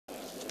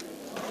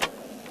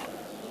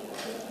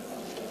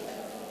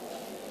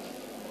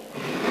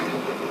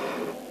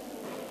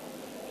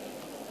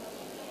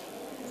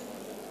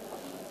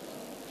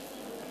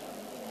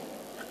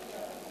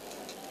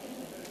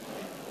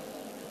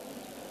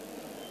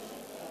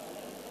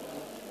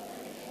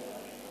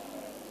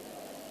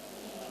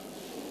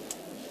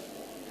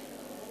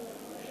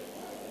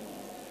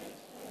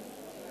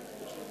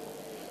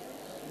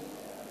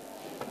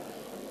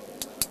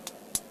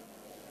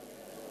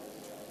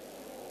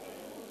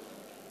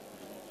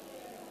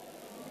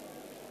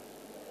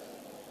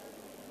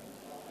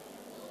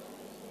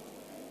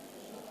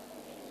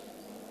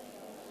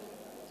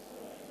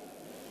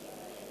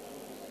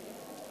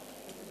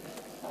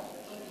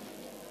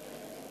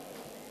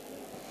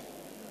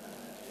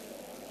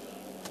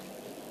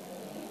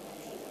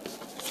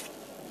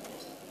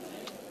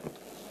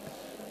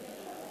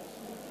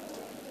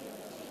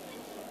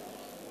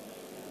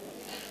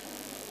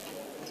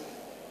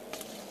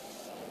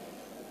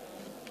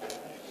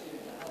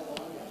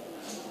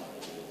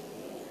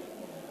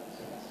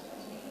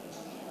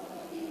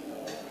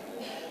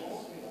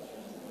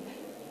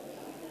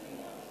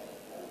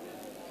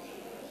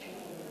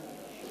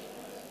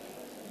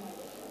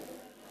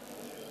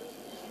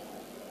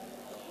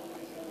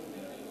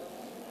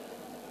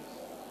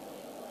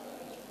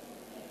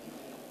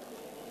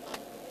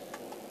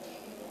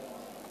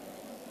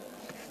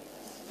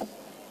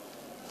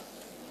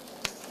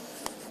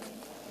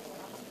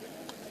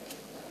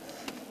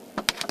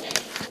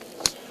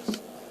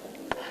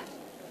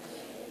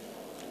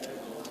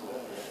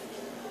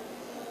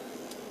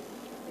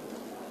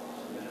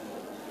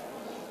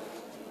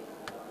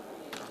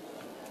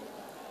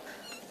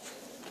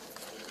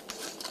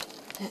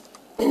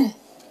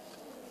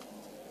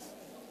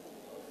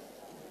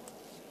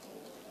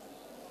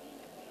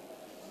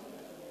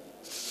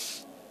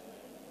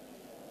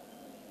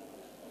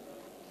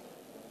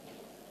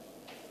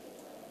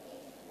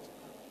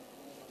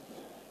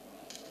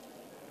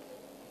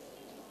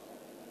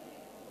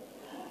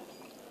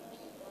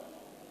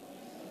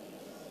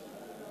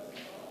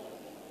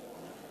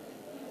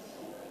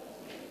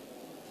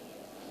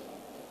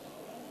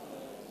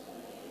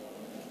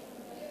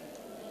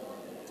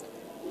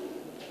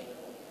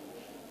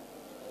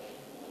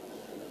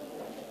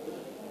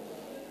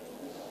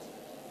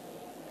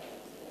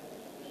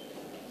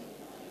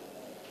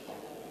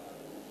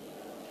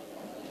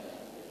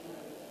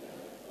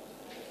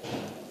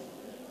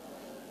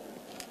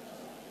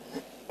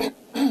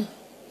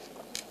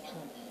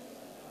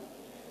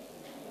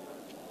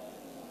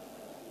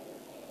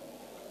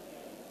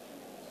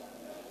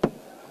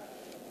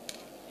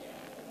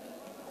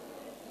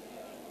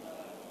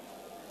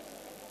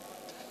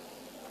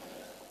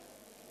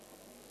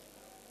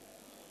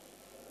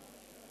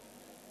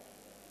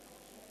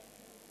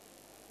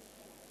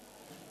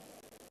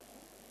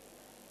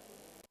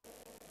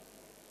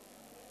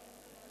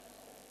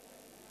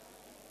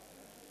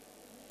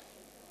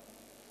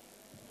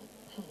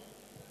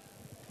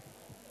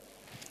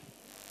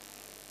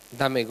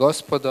Dame i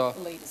gospodo,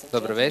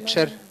 dobro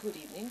večer.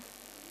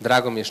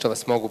 Drago mi je što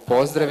vas mogu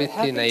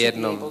pozdraviti na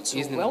jednom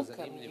iznimno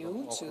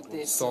zanimljivom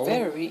okruglom stolu,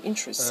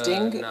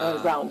 na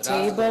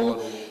razgovoru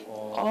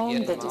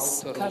on the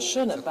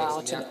discussion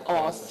about an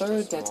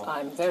author that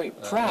I'm very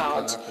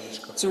proud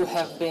to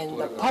have been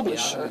the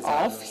publisher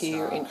of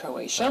here in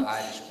Croatia,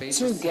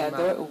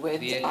 together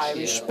with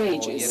Irish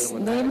Pages.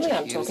 Namely,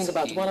 I'm talking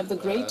about one of the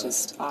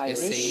greatest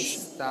Irish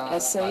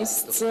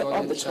essayists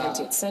of the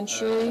 20th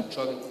century,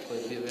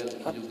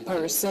 a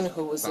person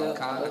who was a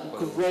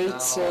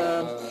great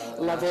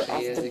lover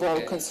of the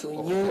Balkans,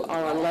 who knew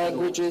our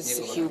languages,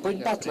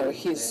 Hubert Butler.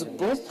 His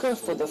book,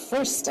 for the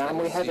first time,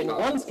 we have in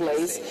one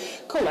place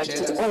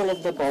collected all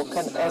of the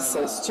Balkan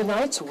essays.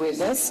 Tonight with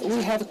us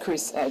we have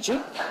Chris Edgy,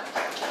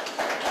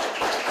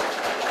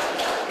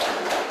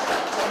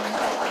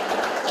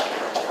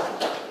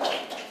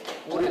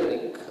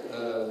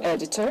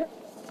 editor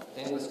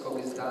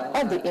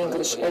of the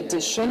English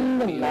edition,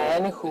 the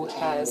man who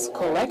has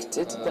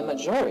collected the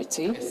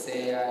majority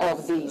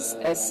of these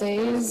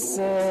essays,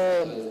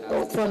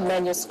 both from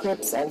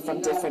manuscripts and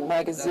from different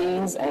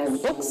magazines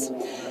and books.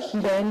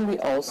 Then we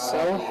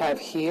also have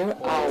here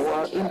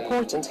our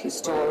important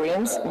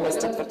historians,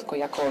 Mr. Tvrtko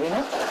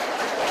Jakovina,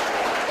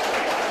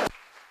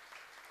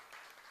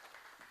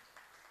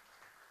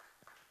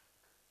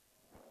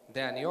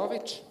 Dejan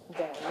Jović,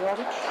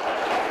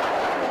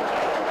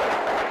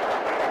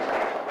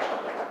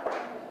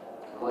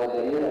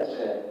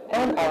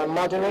 and our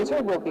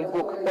moderator will be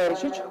Vuk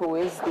Perišić, who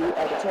is the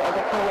editor of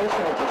the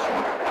Croatian edition.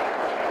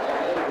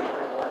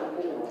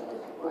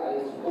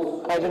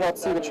 I do not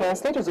see the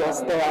translators.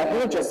 Yes, they are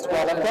here, just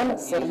one of them,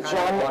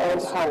 Srđan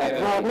and Hana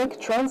Dvornik,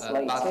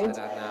 translated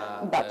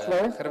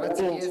Butler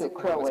into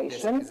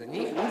Croatian.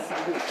 Please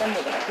give them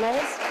with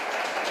applause.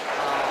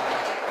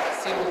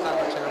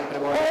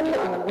 And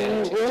we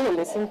will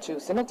listen to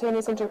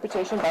simultaneous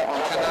interpretation by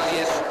Ana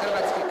Perišić.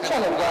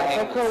 Channel 1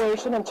 for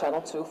Croatian and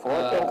Channel 2 for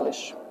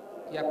English.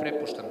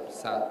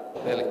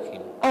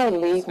 I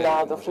leave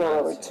now the floor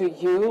over to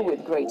you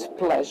with great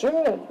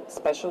pleasure,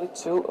 especially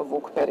to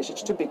Vuk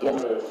Perišić to begin.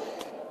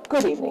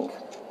 Good evening.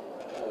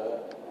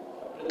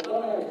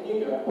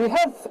 We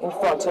have in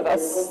front of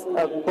us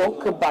a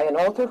book by an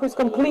author who is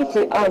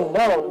completely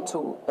unknown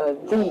to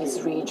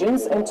these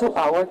regions and to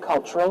our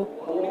cultural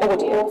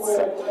audience.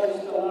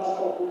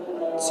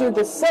 To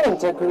the same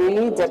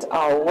degree that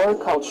our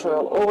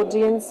cultural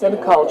audience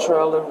and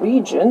cultural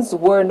regions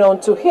were known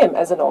to him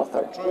as an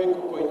author.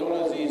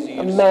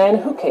 A man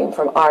who came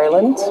from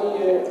Ireland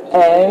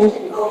and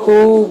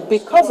who,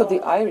 because of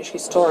the Irish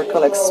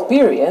historical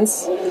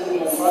experience,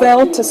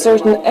 felt a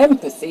certain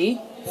empathy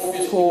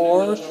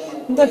for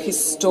the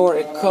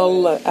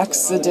historical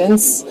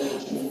accidents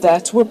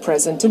that were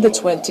present in the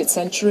 20th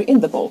century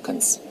in the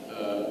Balkans.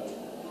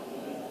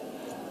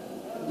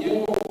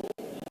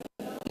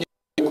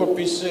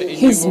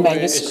 His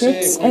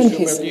manuscripts and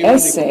his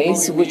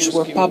essays, which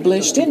were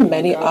published in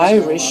many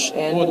Irish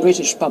and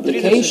British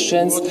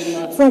publications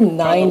from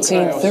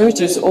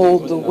 1930s all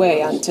the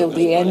way until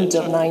the end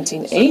of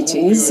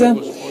 1980s,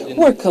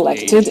 were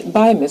collected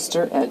by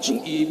Mr. Edgy.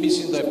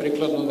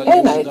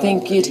 And I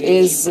think it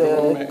is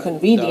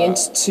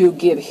convenient to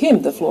give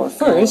him the floor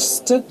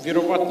first,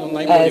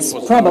 as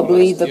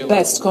probably the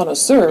best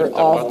connoisseur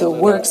of the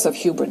works of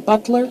Hubert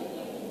Butler,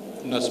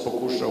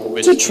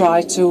 to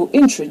try to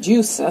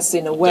introduce us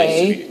in a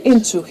way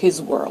into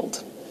his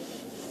world.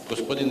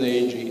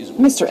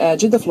 Mr.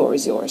 Edgy, the floor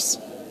is yours.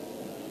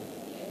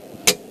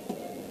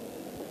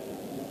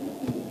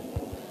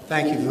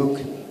 Thank you, Vuk.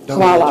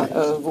 Hvala,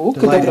 Vuk.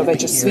 Dobro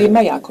večer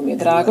svima. Jako mi je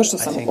drago što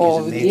sam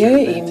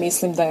ovdje i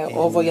mislim da je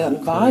ovo jedan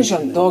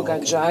važan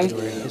događaj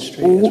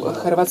u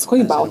hrvatskoj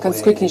i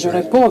balkanskoj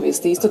književnoj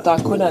povijesti. Isto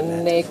tako na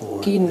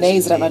neki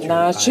neizravan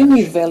način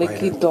i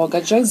veliki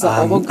događaj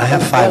za ovog I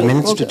have 5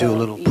 minutes to do a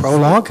little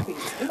prologue.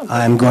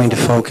 I'm going to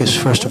focus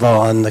first of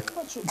all on the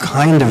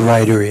kind of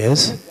writer he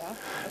is,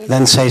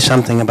 then say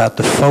something about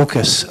the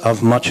focus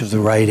of much of the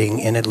writing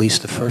in at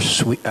least the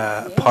first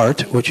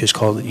part, which is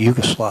called the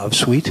Yugoslav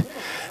Suite,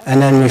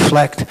 and then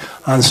reflect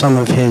on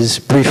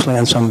briefly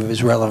on some of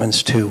his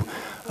relevance to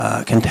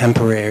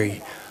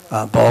contemporary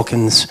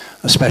Balkans,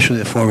 especially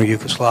the former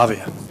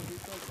Yugoslavia.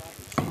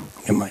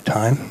 In my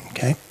time,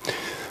 okay.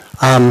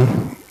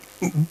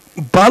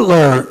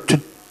 Butler, to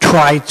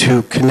try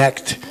to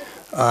connect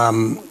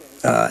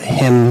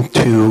him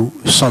to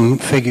some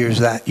figures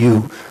that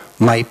you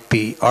might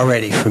be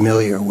already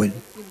familiar with,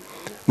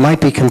 might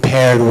be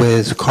compared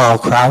with Karl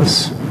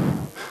Kraus,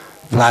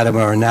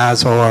 Vladimir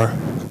Nazor,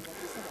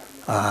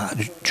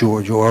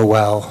 George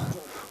Orwell,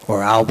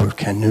 or Albert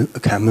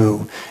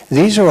Camus.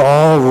 These are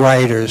all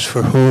writers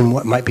for whom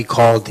what might be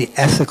called the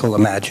ethical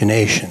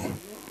imagination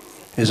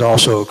is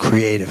also a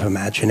creative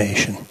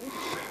imagination.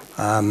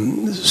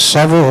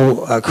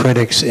 Several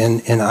critics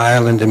in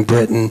Ireland and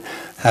Britain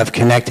have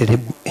connected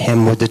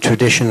him with the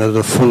tradition of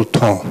the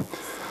feuilleton,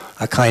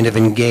 a kind of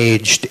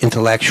engaged,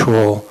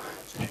 intellectual,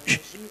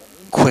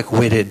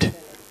 quick-witted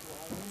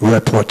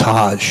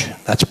reportage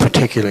that's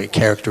particularly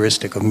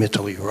characteristic of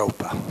Mittel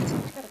Europa.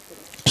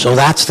 So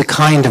that's the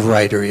kind of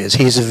writer he is.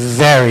 He's a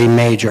very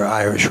major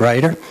Irish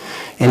writer.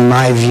 In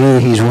my view,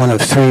 he's one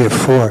of 3 or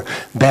 4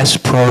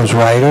 best prose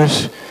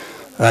writers,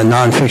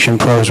 non-fiction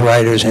prose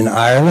writers in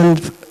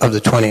Ireland of the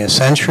 20th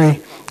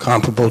century,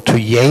 comparable to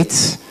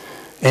Yeats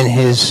in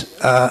his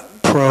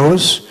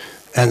prose,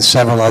 and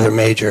several other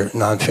major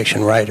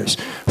non-fiction writers.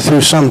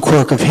 Through some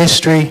quirk of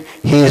history,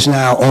 he is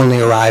now only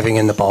arriving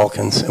in the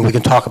Balkans, and we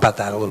can talk about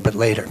that a little bit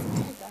later.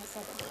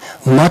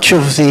 Much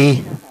of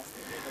the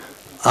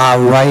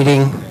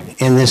writing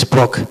in this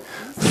book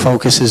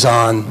focuses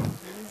on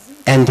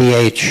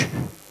NDH,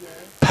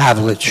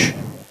 Pavlich,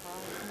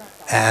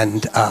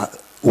 and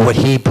what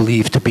he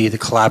believed to be the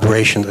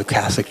collaboration of the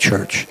Catholic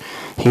Church.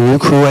 He knew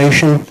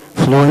Croatian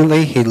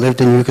fluently. He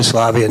lived in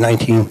Yugoslavia in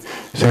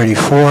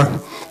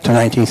 1934 to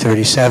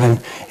 1937,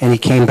 and he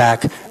came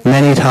back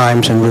many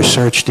times and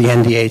researched the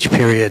NDH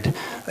period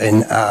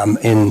in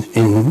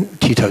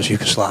Tito's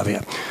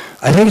Yugoslavia.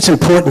 I think it's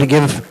important to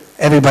give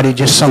everybody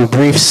just some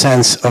brief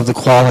sense of the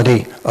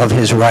quality of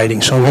his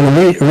writing. So I'm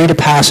going to read a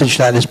passage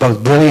that is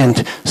both brilliant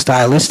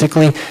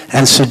stylistically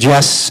and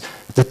suggests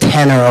the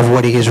tenor of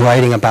what he is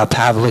writing about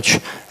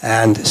Pavlich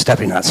and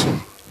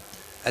Stepinac.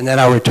 And then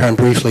I'll return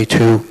briefly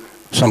to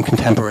some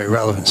contemporary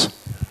relevance.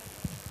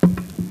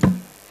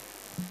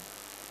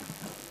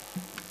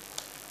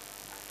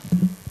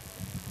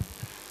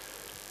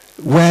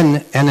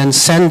 When an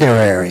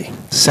incendiary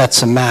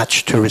sets a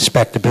match to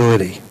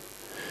respectability,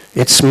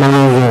 it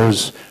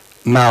smolders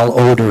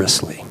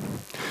malodorously.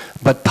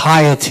 But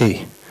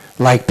piety,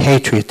 like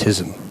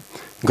patriotism,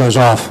 goes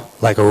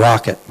off like a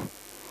rocket.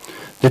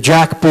 The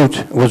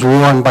jackboot was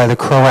worn by the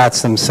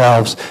Croats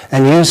themselves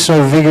and used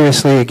so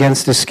vigorously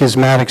against the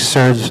schismatic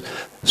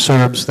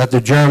Serbs that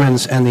the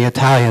Germans and the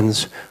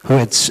Italians who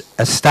had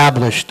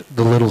established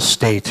the little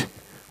state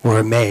were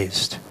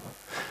amazed.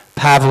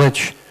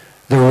 Pavlich,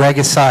 the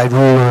regicide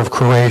ruler of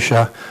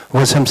Croatia,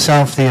 was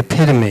himself the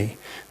epitome,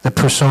 the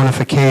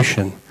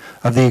personification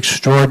of the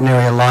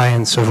extraordinary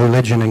alliance of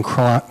religion and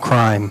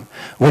crime,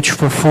 which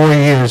for 4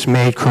 years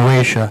made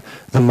Croatia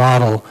the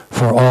model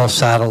for all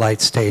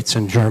satellite states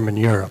in German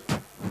Europe.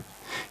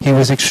 He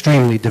was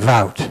extremely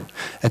devout,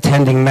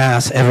 attending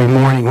Mass every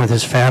morning with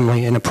his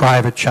family in a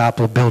private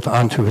chapel built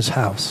onto his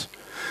house.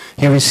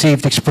 He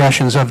received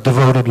expressions of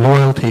devoted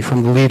loyalty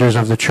from the leaders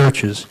of the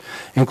churches,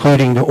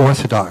 including the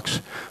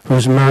Orthodox,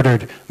 whose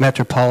murdered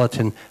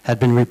metropolitan had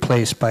been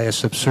replaced by a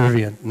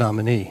subservient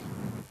nominee.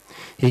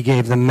 He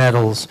gave them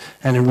medals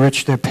and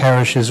enriched their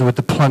parishes with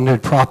the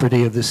plundered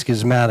property of the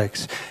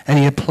schismatics, and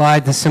he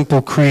applied the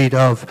simple creed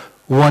of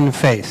one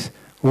faith,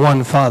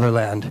 one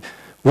fatherland,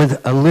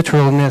 with a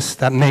literalness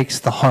that makes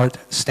the heart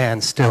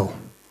stand still.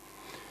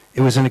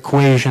 It was an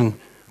equation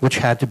which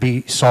had to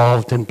be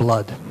solved in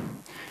blood.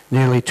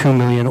 Nearly 2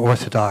 million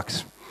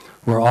Orthodox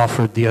were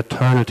offered the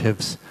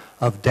alternatives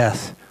of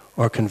death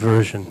or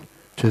conversion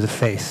to the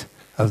faith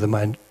of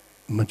the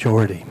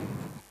majority.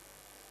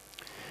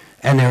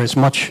 And there is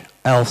much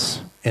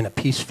else in a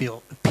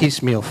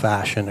piecemeal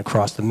fashion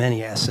across the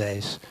many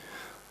essays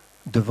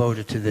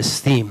devoted to this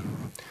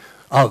theme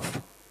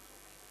of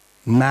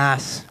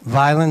mass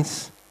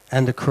violence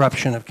and the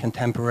corruption of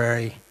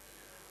contemporary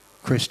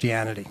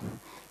Christianity.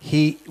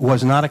 He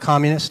was not a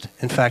communist.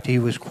 In fact, he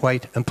was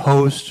quite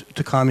opposed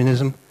to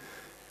communism.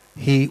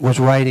 He was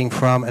writing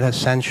from an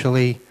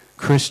essentially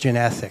Christian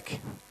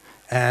ethic.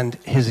 And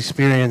his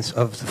experience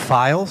of the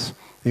files,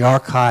 the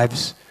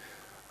archives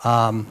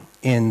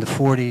in the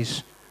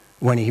 40s,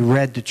 when he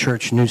read the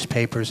church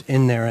newspapers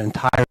in their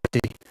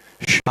entirety,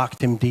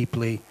 shocked him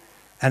deeply.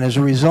 And as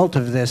a result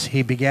of this,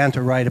 he began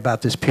to write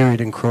about this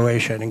period in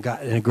Croatia and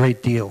got in a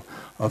great deal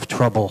of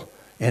trouble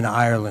in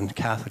Ireland,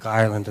 Catholic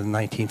Ireland in the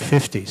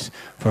 1950s,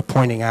 for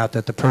pointing out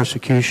that the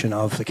persecution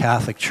of the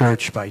Catholic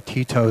Church by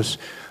Tito's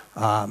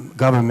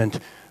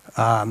government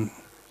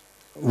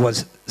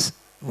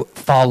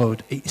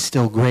followed a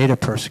still greater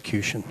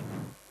persecution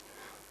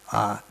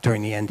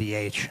during the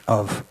NDH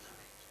of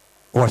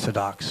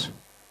Orthodox,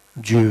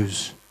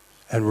 Jews,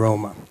 and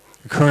Roma.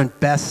 The current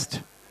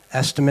best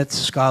estimates,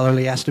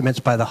 scholarly estimates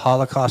by the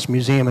Holocaust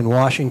Museum in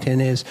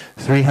Washington is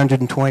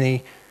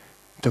 320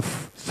 to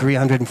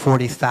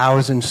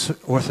 340,000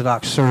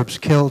 Orthodox Serbs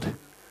killed,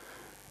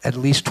 at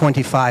least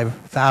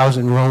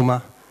 25,000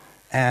 Roma,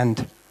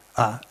 and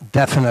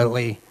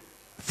definitely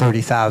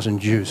 30,000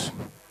 Jews.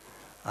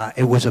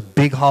 It was a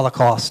big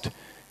Holocaust.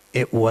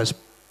 It was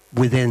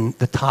within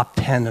the top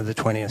 10 of the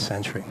 20th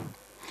century.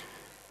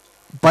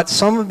 But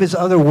some of his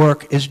other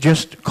work is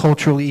just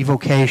cultural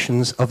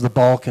evocations of the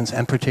Balkans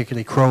and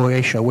particularly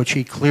Croatia, which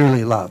he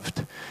clearly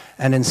loved.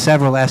 And in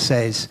several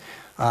essays,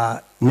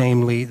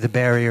 namely The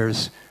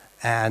Barriers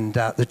and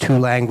The Two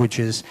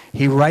Languages,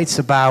 he writes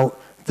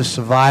about the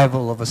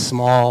survival of a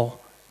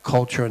small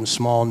culture and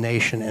small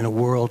nation in a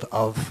world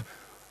of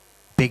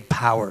big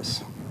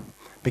powers.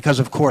 Because,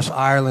 of course,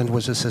 Ireland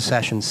was a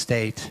secession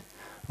state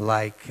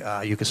like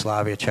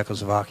Yugoslavia,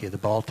 Czechoslovakia, the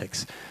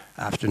Baltics,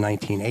 after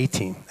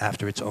 1918,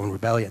 after its own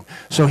rebellion.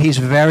 So he's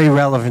very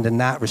relevant in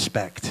that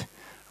respect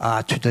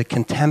to the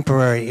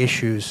contemporary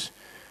issues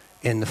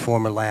in the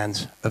former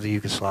lands of the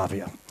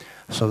Yugoslavia.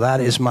 So that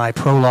is my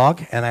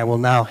prologue, and I will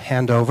now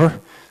hand over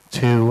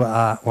to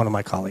one of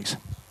my colleagues.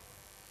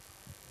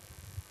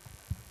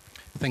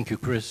 Thank you,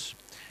 Chris.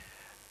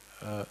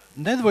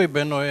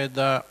 Nedvojbeno je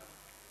da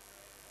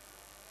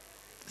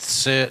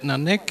se na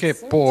neke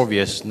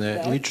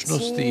povijesne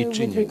ličnosti i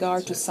With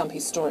regard to činjenice some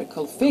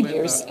historical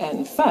figures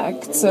and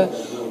facts,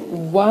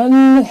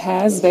 one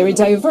has very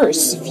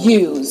diverse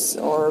views,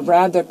 or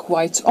rather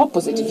quite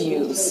opposite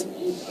views.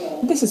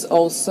 This is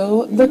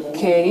also the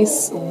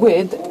case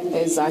with,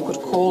 as I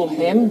could call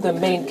him, the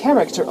main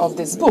character of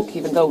this book,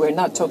 even though we're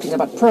not talking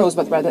about prose,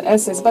 but rather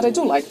essays, but I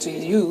do like to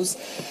use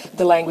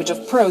the language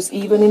of prose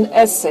even in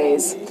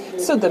essays.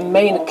 So the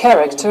main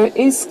character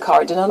is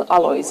Cardinal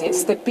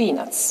Aloysius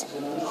Stepinac,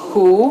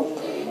 who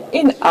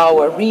in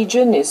our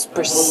region is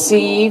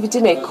perceived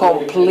in a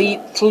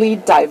completely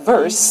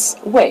diverse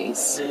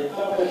ways.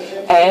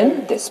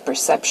 And this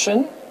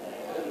perception,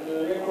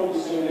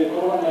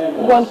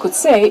 one could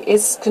say,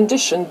 is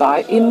conditioned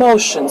by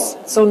emotions.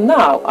 So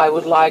now I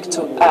would like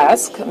to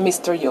ask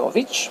Mr.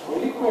 Jovic,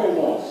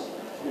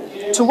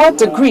 to what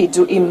degree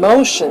do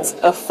emotions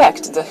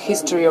affect the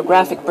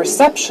historiographic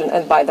perception,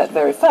 and by that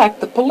very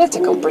fact, the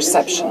political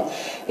perception?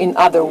 In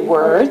other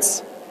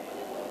words,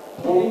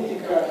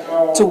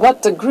 to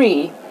what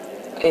degree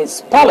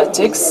is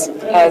politics,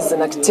 as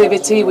an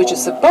activity which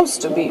is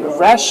supposed to be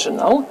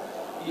rational,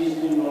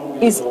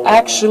 is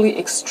actually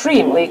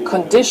extremely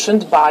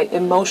conditioned by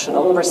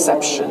emotional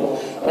perception,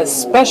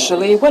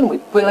 especially when we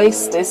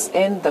place this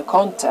in the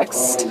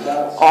context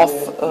of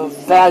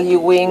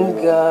valuing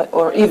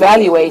or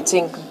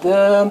evaluating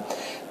the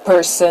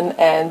person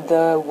and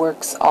the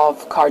works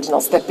of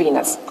Cardinal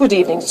Stepinac. Good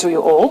evening to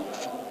you all.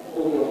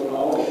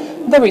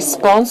 The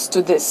response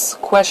to this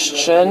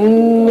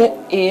question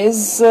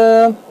is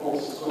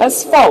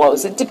as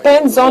follows. It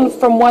depends on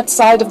from what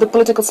side of the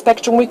political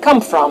spectrum we come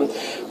from.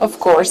 Of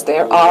course,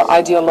 there are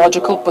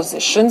ideological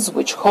positions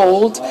which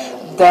hold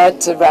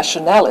that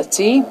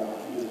rationality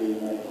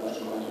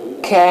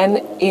can,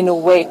 in a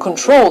way,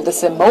 control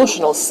this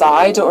emotional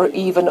side or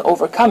even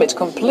overcome it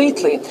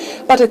completely.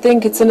 But I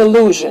think it's an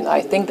illusion.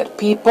 I think that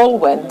people,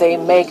 when they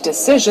make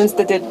decisions,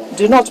 that they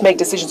do not make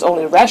decisions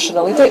only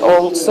rationally, they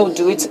also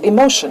do it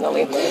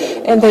emotionally.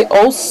 And they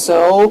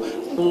also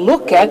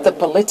look at the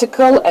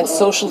political and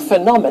social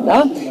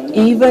phenomena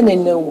even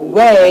in a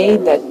way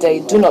that they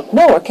do not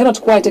know or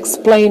cannot quite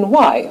explain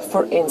why.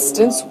 For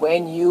instance,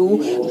 when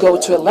you go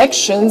to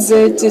elections,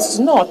 it is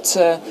not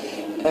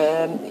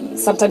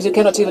sometimes you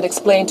cannot even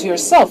explain to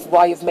yourself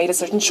why you've made a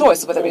certain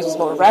choice, whether it was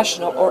more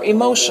rational or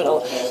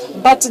emotional.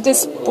 But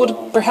this would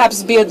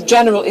perhaps be a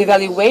general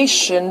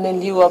evaluation in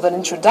lieu of an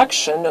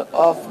introduction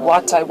of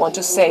what I want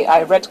to say.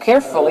 I read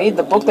carefully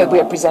the book that we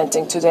are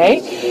presenting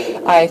today.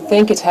 I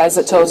think it has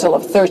a total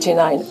of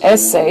 39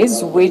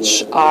 essays,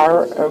 which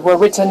were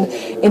written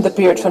in the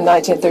period from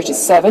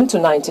 1937 to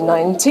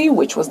 1990,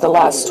 which was the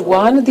last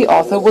one. The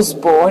author was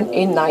born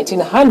in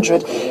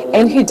 1900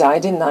 and he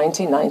died in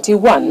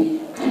 1991.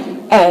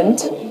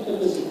 And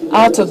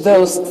out of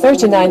those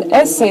 39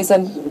 essays,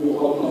 and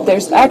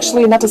there's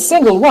actually not a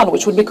single one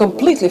which would be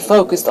completely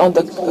focused on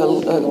the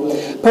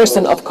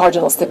person of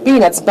Cardinal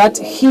Stepinac, but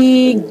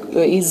he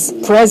is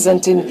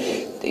present in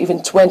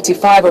even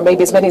 25 or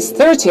maybe as many as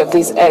 30 of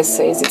these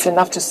essays. It's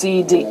enough to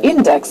see the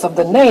index of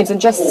the names and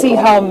just see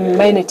how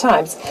many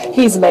times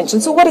he's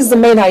mentioned. So what is the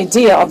main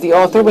idea of the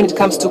author when it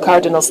comes to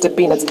Cardinal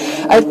Stepinac?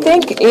 I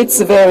think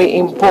it's very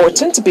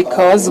important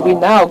because we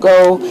now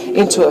go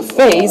into a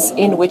phase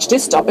in which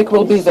this topic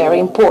will be very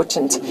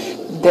important.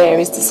 There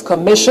is this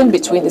commission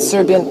between the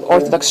Serbian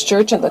Orthodox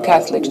Church and the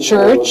Catholic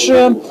Church,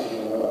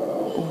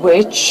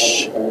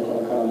 which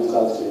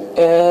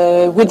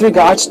with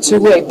regard to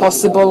a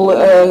possible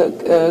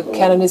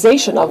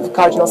canonization of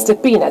Cardinal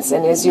Stepinac.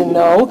 And as you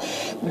know,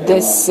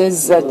 this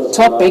is a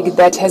topic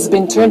that has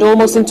been turned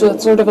almost into a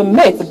sort of a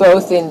myth,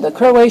 both in the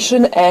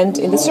Croatian and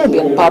in the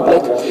Serbian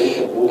public.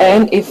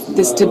 And if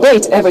this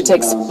debate ever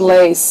takes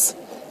place,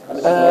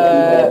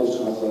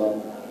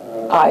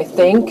 I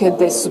think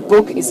this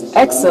book is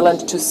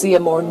excellent to see a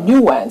more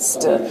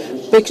nuanced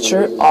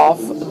picture of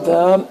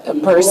the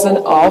person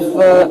of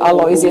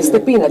Aloysius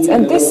Stepinac.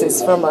 And this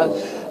is from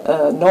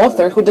an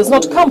author who does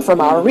not come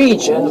from our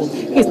region.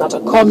 He's not a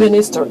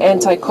communist or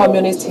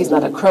anti-communist. He's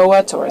not a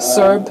Croat or a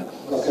Serb.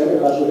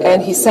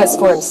 And he says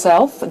for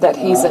himself that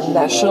he's a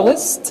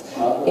nationalist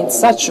in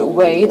such a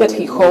way that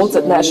he holds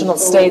that national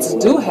states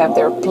do have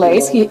their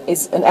place. He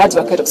is an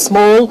advocate of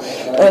small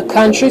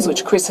countries,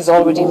 which Chris has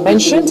already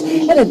mentioned,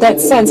 and in that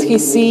sense he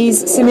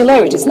sees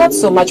similarities, not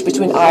so much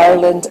between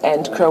Ireland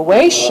and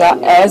Croatia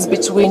as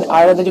between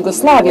Ireland and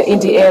Yugoslavia in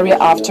the area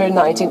after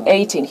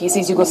 1918. He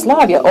sees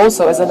Yugoslavia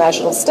also as a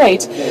national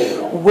state,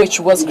 which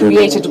was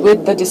created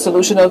with the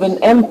dissolution of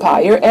an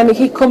empire, and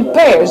he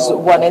compares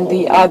one and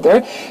the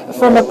other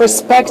from a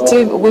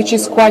perspective which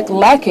is quite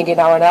lacking in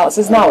our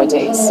analysis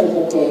nowadays.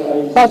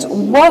 But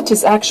what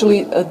is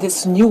actually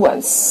this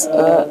nuance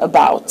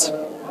about?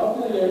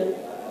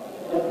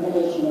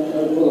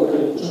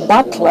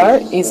 Butler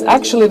is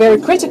actually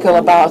very critical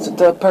about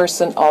the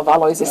person of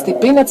Alojzije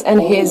Stepinac and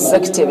his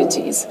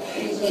activities.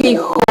 He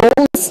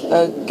holds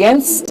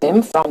against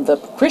him from the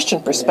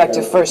Christian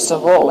perspective, first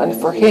of all, and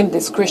for him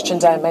this Christian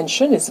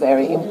dimension is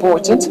very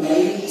important.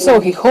 So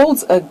he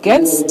holds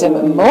against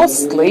him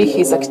mostly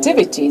his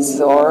activities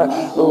or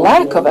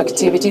lack of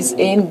activities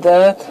in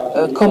the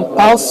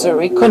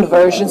compulsory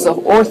conversions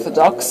of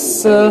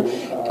Orthodox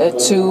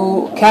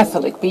to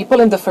Catholic people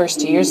in the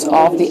first years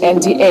of the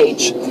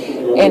NDH.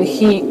 And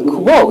he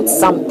quotes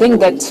something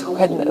that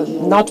had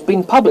not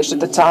been published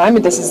at the time.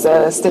 This is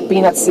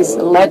Stepinac's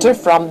letter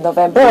from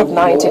November of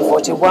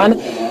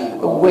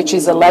 1941, which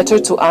is a letter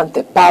to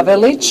Ante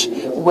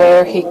Pavelić,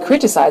 where he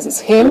criticizes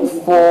him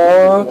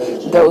for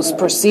those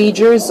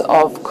procedures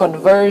of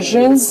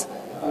conversions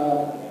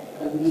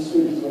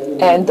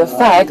and the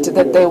fact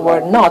that they were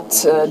not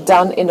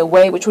done in a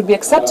way which would be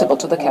acceptable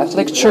to the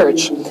Catholic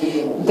Church.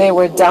 They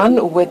were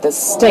done with the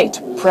state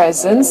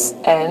presence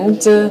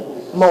and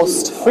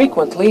most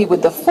frequently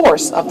with the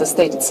force of the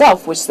state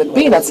itself, which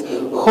Stepinac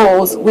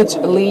holds, which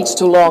leads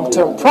to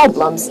long-term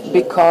problems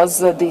because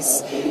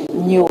these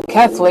new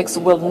Catholics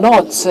will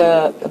not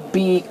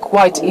be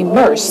quite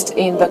immersed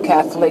in the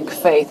Catholic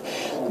faith.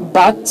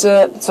 But,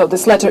 so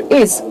this letter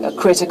is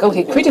critical.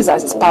 He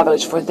criticizes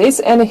Pavelić for this,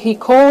 and he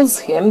calls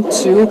him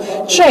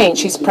to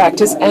change his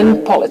practice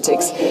and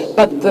politics.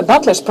 But the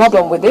Butler's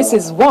problem with this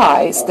is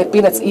why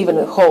Stepinac even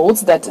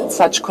holds that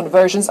such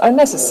conversions are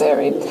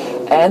necessary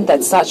and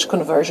that such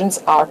conversions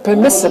are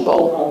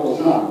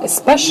permissible,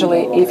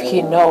 especially if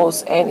he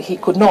knows, and he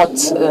could not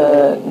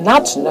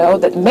know,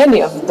 that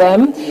many of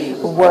them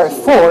were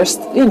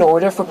forced in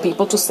order for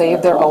people to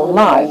save their own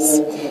lives.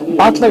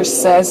 Butler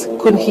says,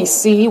 couldn't he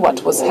see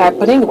what was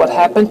happening, what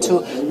happened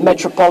to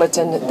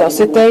Metropolitan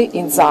Dositej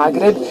in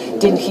Zagreb?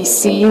 Didn't he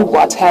see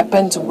what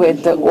happened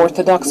with the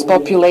Orthodox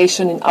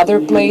population in other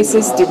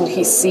places? Didn't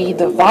he see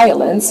the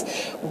violence,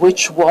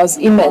 which was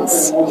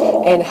immense?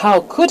 And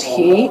how could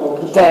he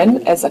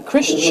then, as a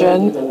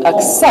Christian,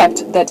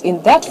 accept that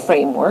in that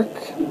framework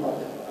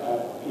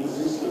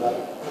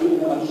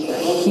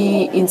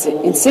he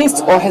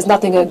insists or has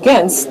nothing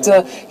against,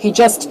 he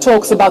just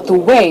talks about the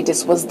way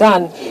this was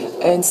done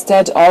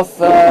instead of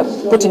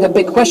putting a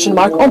big question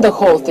mark on the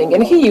whole thing.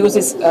 And he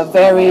uses a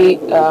very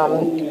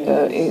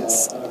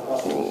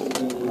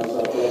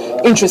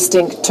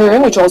interesting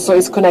term, which also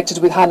is connected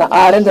with Hannah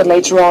Arendt and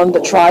later on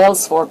the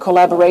trials for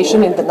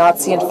collaboration in the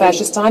Nazi and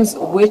fascist times,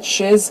 which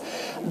is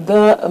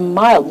the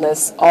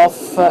mildness of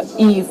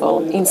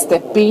evil. In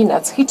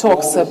Stepinac, he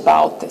talks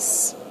about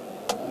this.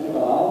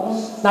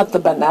 Not the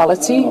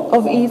banality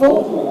of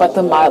evil, but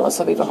the mildness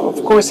of evil.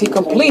 Of course, he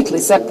completely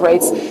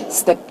separates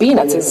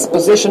Stepinac's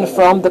position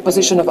from the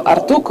position of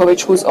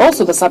Artuković, who's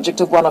also the subject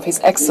of one or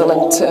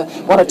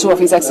two of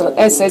his excellent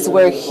essays,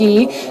 where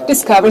he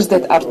discovers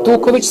that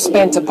Artuković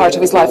spent a part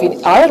of his life in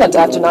Ireland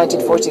after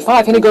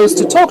 1945, and he goes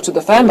to talk to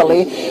the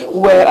family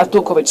where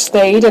Artuković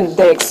stayed, and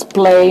they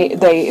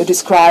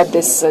describe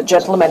this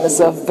gentleman as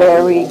a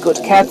very good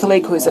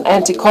Catholic who is an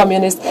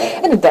anti-communist,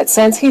 and in that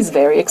sense, he's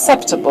very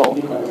acceptable.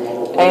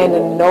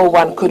 And no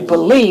one could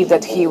believe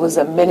that he was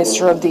a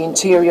minister of the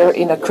interior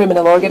in a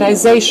criminal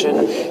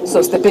organization.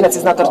 So Stepinac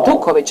is not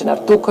Artuković, and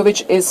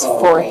Artuković is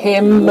for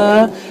him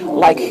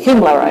like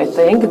Himmler, I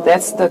think.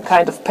 That's the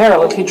kind of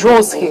parallel he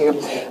draws here.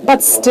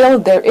 But still,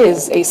 there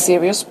is a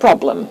serious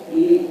problem.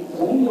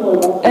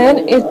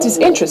 And it is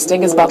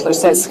interesting, as Butler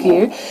says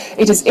here,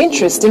 it is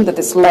interesting that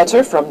this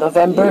letter from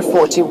November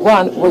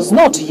 41 was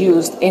not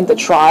used in the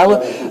trial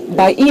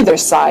by either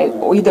side,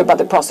 or either by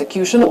the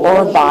prosecution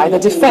or by the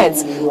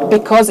defense,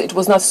 because it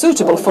was not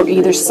suitable for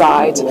either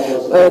side.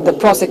 The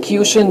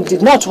prosecution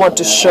did not want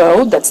to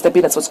show that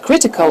Stepinac was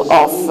critical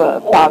of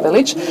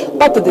Pavelić,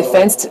 but the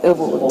defense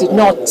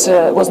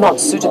was not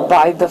suited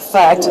by the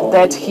fact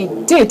that he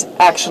did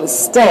actually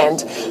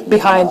stand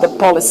behind the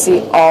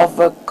policy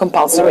of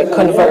compulsory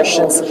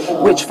conversions,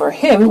 which for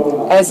him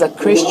as a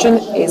Christian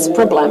is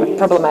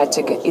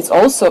problematic. It's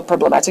also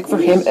problematic for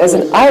him as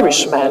an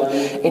Irishman.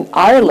 In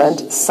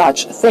Ireland,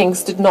 such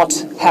things did not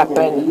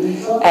happen,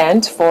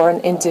 and for an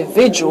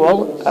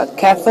individual, a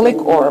Catholic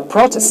or a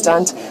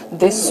Protestant,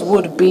 this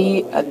would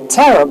be a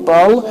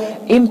terrible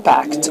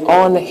impact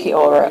on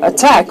or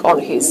attack on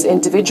his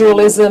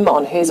individualism,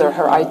 on his or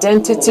her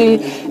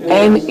identity,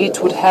 and it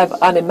would have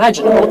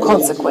unimaginable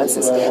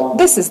consequences.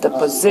 This is the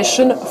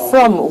position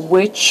from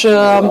which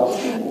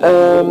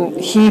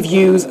he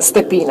views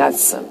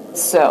Stepinac.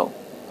 So,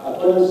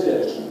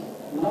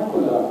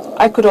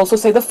 I could also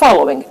say the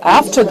following.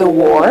 After the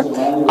war,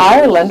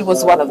 Ireland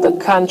was one of the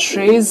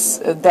countries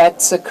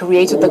that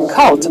created the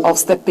cult of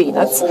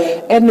Stepinac,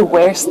 and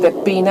where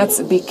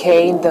Stepinac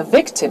became the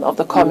victim of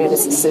the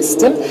communist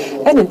system,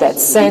 and in that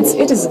sense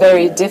it is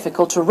very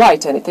difficult to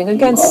write anything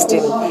against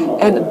him.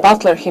 And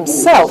Butler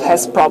himself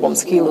has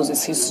problems. He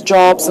loses his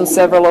jobs on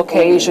several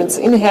occasions,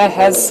 and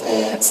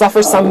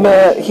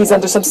he's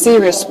under some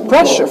serious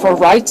pressure for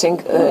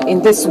writing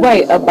in this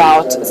way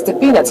about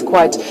Stepinac,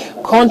 quite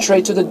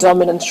contrary to the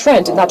dominant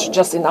trend, not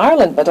just in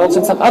Ireland, but also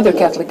in some other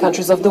Catholic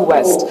countries of the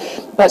West.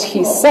 But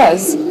he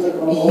says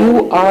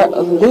you are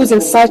losing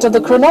sight of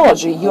the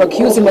chronology. You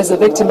accuse him as a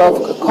victim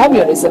of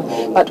communism,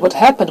 but what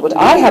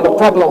I have a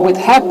problem with,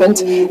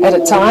 happened at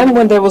a time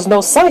when there was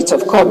no sight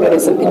of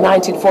communism in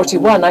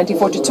 1941,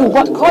 1942.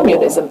 What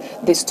communism?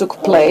 This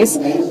took place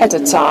at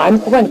a time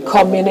when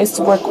communists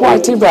were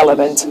quite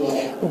irrelevant.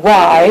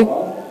 Why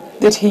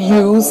did he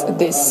use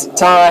this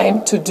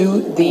time to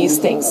do these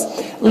things?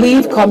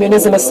 Leave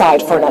communism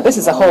aside for now. This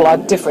is a whole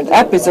lot different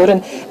episode,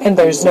 and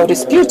there's no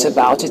dispute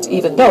about it,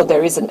 even though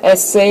there is an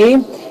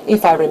essay,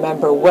 if I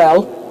remember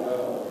well.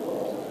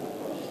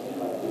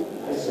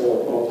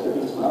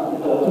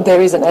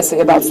 There is an essay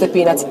about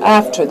Stepinac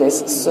after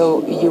this,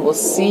 so you will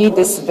see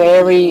this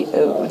very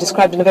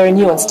described in a very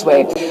nuanced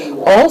way.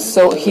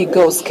 Also, he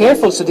goes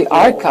careful to the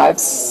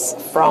archives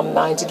from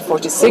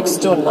 1946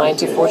 to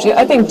 1940.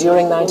 I think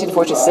during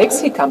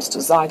 1946 he comes to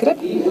Zagreb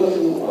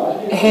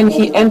and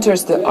he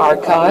enters the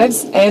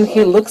archives and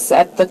he looks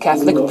at the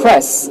Catholic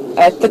press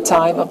at the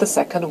time of the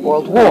Second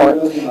World War.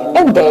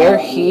 And there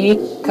he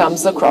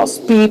comes across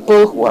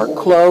people who are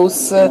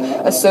close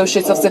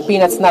associates of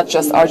Stepinac, not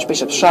just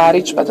Archbishop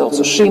Šarić, but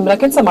also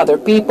Šimrak and some other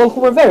people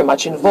who were very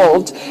much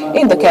involved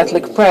in the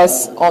Catholic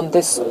press on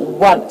this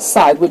one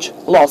side which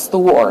lost the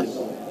war.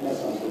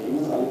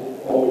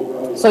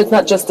 So it's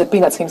not just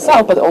Stepinac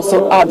himself, but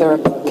also other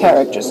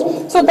characters.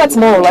 So that's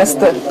more or less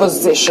the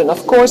position.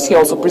 Of course, he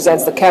also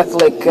presents the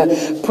Catholic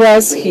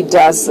press. He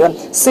does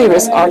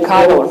serious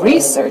archival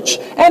research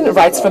and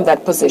writes from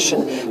that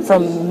position.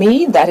 From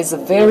me, that is a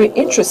very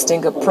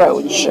interesting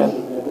approach.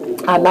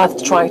 I'm not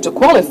trying to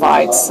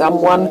qualify it.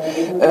 Someone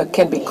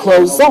can be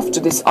closed off to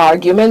this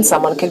argument.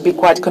 Someone can be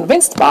quite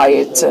convinced by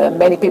it.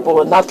 Many people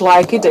will not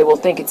like it. They will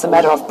think it's a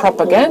matter of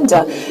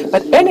propaganda.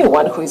 But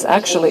anyone who is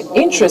actually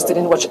interested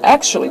in what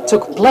actually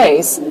took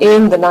place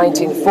in the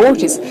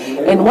 1940s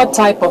and what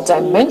type of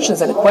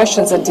dimensions and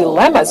questions and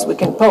dilemmas we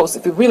can pose,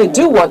 if we really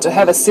do want to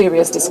have a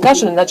serious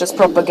discussion and not just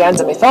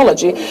propaganda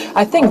mythology,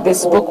 I think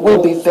this book will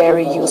be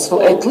very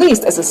useful, at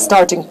least as a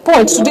starting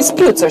point to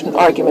dispute certain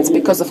arguments.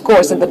 Because, of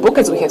course, in the book,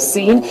 as we have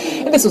seen,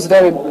 and this was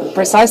very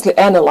precisely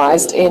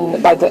analyzed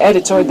by the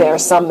editor, there are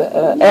some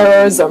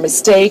errors or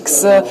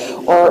mistakes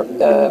or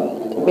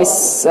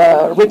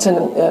miswritten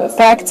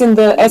facts in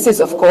the essays.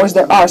 Of course,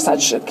 there are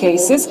such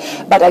cases,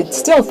 but I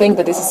still think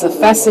that this is a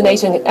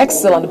fascinating,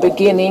 excellent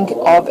beginning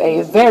of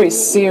a very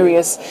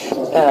serious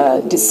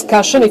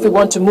discussion if we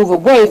want to move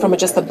away from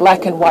just a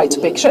black and white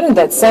picture. In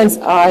that sense,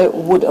 I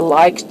would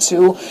like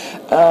to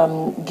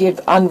give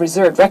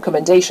unreserved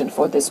recommendation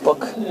for this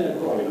book.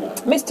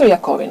 Mr.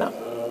 Jakovina.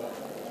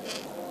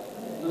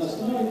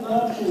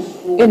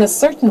 In a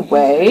certain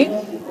way,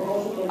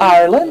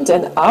 Ireland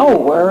and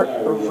our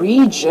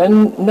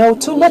region know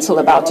too little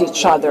about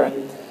each other.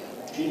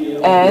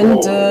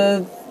 And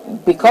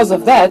because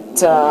of that,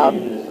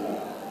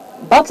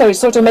 Butler is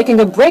sort of making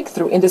a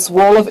breakthrough in this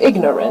wall of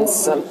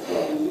ignorance.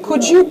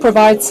 Could you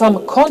provide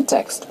some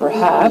context,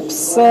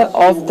 perhaps,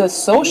 of the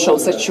social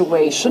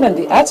situation and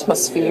the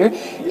atmosphere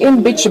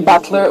in which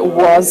Butler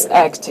was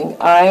acting?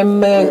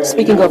 I'm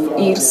speaking of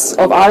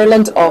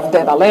Ireland, of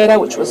De Valera,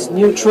 which was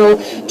neutral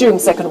during the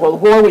Second World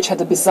War, which had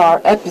a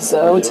bizarre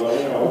episode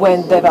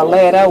when De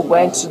Valera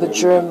went to the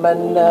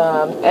German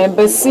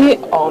embassy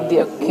on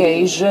the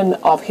occasion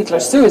of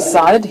Hitler's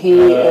suicide.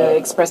 He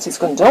expressed his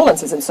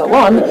condolences and so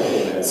on.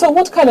 So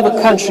what kind of a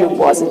country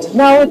was it?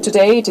 Now,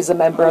 today, it is a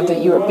member of the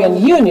European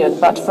Union,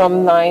 but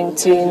from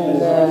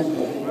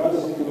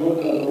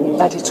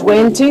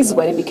 1920s,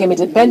 when it became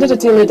independent,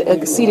 until it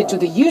acceded to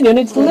the Union,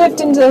 it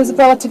lived in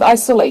relative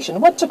isolation.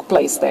 What took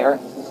place there?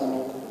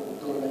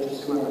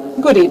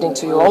 Good evening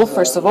to you all.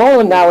 First of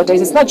all,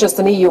 nowadays it's not just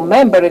an EU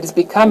member, it is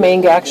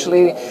becoming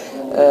actually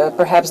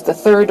perhaps the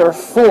third or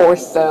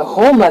fourth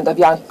homeland of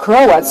young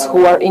Croats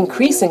who are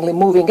increasingly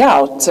moving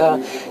out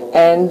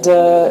and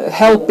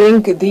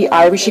helping the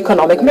Irish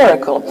economic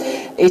miracle.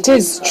 It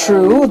is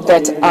true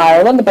that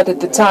Ireland, but at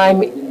the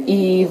time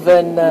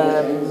even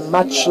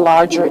much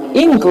larger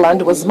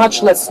England, was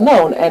much less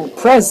known and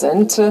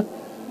present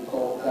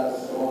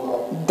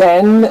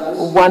than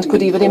one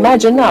could even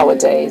imagine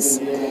nowadays.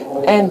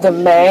 And the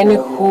man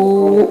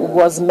who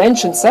was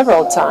mentioned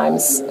several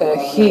times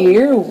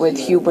here with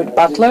Hubert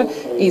Butler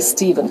is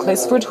Stephen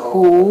Clisford,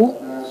 who,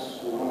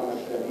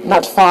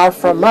 not far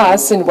from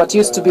us, in what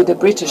used to be the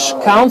British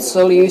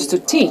Council, used to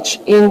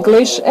teach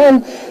English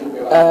and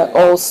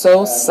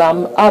also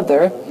some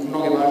other.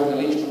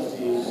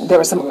 There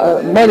were some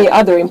many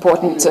other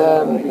important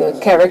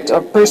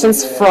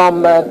persons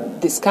from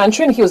this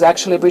country, and he was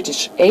actually a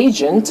British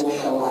agent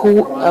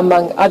who,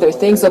 among other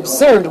things,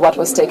 observed what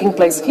was taking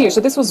place here.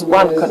 So this was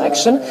one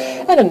connection.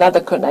 And another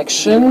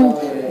connection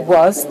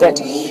was that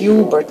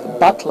Hubert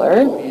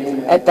Butler,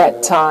 at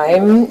that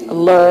time,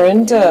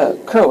 learned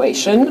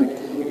Croatian.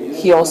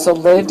 He also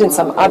lived in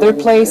some other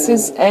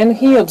places, and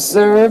he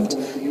observed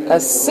a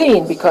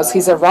scene because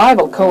his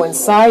arrival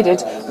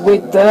coincided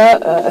with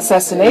the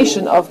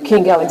assassination of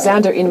King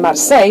Alexander in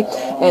Marseille,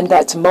 and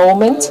that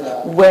moment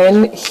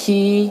when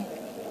he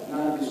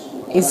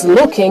is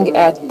looking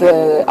at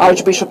the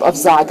Archbishop of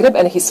Zagreb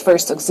and his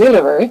first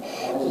auxiliary,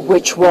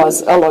 which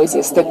was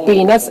Aloysius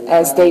Stepinac,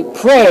 as they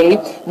pray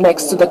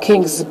next to the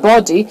king's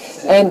body.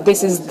 And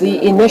this is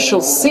the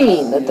initial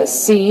scene, the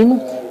scene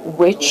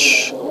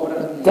which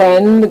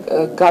then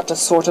got a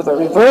sort of a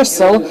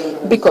reversal,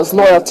 because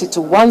loyalty to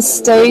one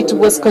state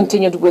was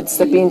continued with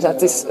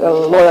Stepinac's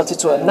loyalty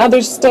to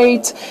another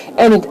state,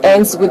 and it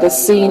ends with a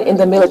scene in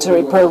the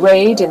military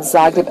parade in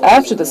Zagreb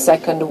after the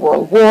Second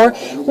World War,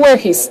 where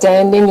he's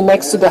standing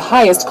next to the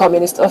highest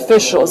communist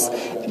officials.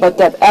 But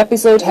that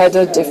episode had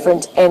a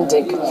different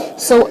ending.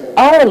 So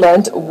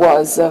Ireland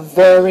was a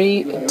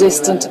very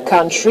distant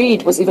country.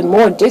 It was even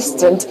more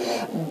distant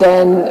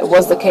than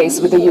was the case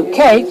with the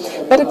UK,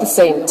 but at the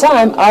same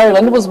time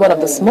Ireland was one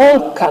of the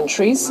small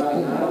countries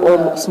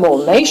or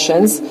small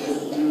nations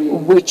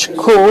which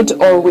could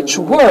or which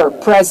were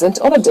present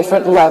on a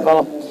different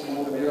level.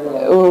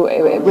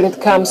 When it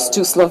comes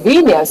to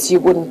Slovenians, you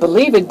wouldn't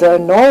believe it, the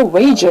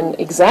Norwegian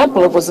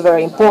example was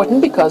very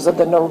important because of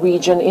the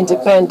Norwegian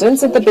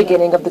independence at the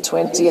beginning of the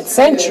 20th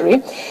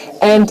century.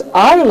 And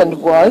Ireland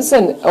was,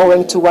 and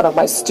owing to one of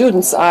my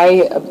students,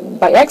 I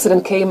by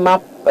accident came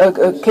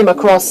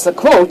across a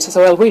quote,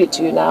 so I'll read it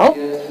to you now,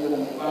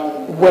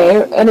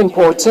 where an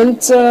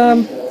important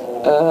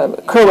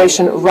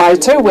Croatian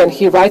writer, when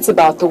he writes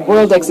about the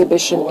World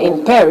Exhibition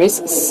in Paris,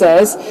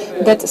 says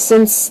that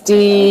since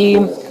the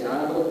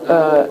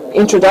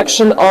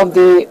introduction of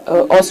the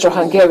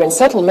Austro-Hungarian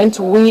settlement,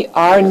 we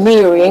are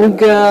nearing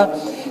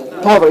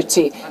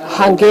poverty.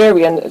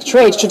 Hungarian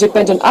trade should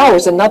depend on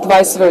ours and not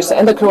vice versa.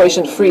 And the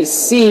Croatian Free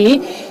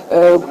Sea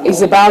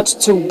is about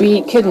to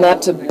be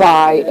kidnapped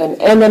by an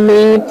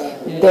enemy.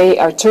 They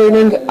are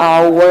turning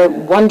our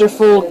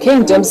wonderful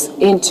kingdoms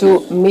into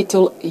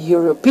Middle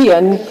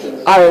European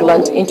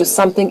Ireland, into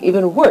something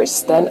even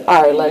worse than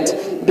Ireland,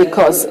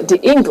 because the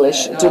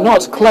English do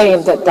not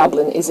claim that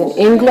Dublin is in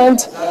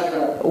England,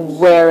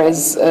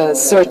 whereas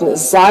certain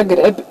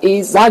Zagreb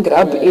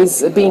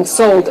is being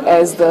sold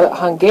as the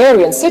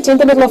Hungarian city in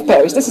the middle of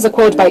Paris. This is a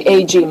quote by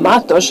A.G.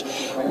 Matos,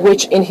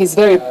 which in his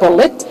very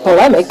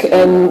polemic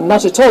and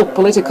not at all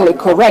politically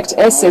correct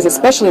essays,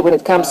 especially when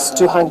it comes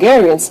to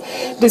Hungarians,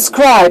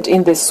 described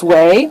in this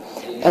way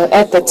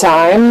at the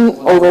time,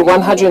 over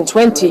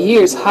 120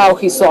 years, how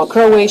he saw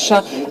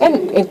Croatia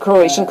and in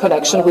Croatian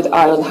connection with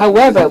Ireland.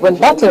 However, when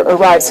Butler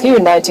arrives here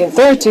in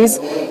 1930s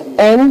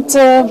and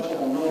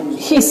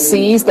he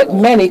sees that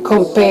many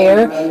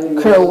compare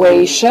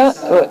Croatia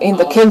in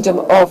the Kingdom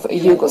of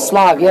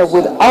Yugoslavia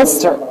with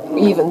Ulster,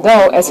 even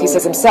though, as he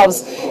says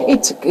himself,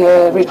 it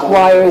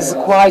requires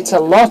quite a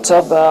lot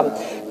of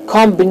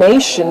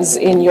combinations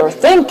in your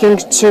thinking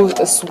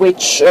to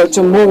switch,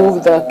 to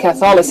move the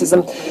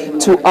Catholicism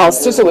to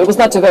Ulster. So it was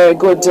not a very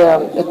good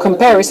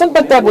comparison,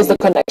 but that was the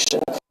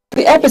connection.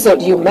 The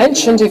episode you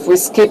mentioned, if we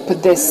skip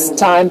this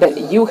time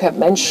that you have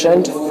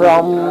mentioned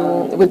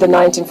with the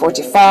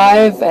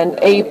 1945 and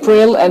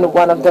April, and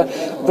one of the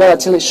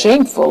relatively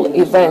shameful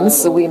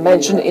events we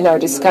mentioned in our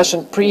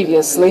discussion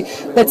previously,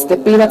 that's the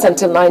Stepinac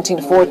until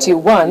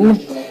 1941,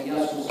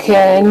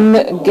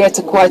 can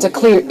get quite a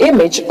clear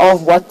image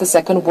of what the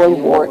Second World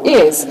War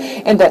is,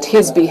 and that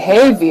his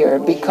behavior,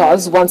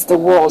 because once the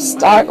war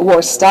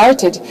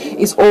started,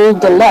 is all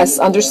the less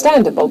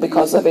understandable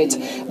because of it.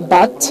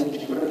 But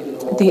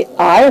the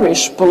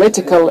Irish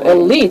political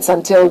elites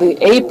until the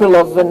April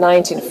of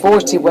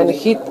 1940,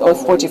 or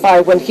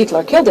 45, when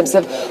Hitler killed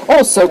himself,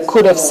 also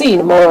could have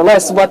seen more or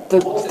less what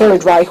the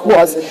Third Reich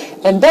was.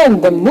 And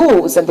then the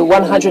moves and the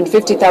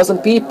 150,000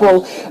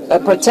 people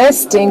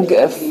protesting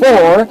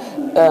for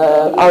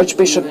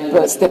Archbishop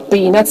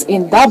Stepinac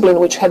in Dublin,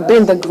 which had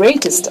been the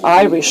greatest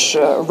Irish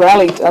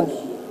rally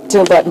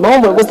until that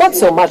moment, was not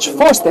so much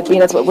for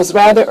Stepinac, but was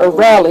rather a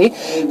rally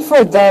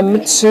for them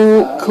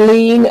to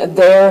clean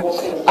their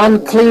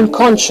unclean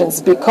conscience,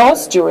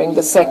 because during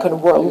the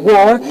Second World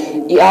War,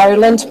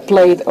 Ireland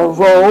played a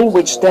role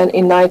which then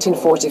in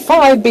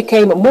 1945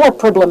 became more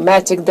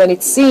problematic than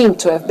it seemed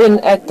to have been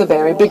at the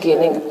very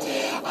beginning.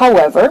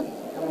 However,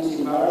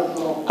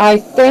 I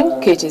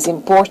think it is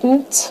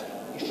important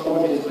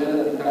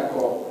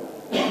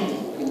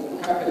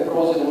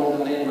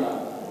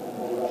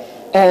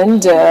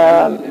and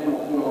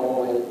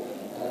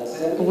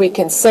we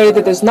can say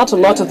that there's not a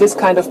lot of this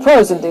kind of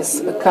prose in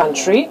this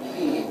country.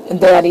 And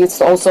then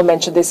he's also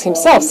mentioned this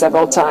himself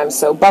several times.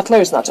 So Butler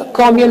is not a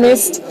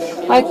communist.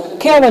 I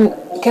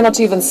cannot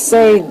even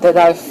say that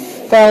I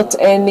felt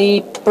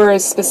any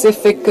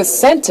specific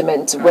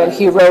sentiment when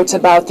he wrote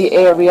about the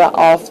area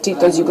of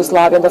Tito's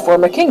Yugoslavia and the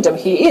former kingdom.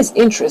 He is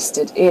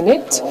interested in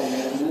it,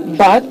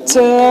 but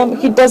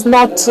he does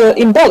not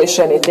embellish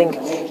anything.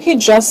 He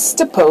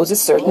just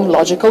poses certain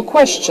logical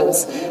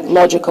questions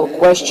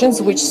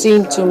which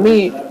seem to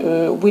me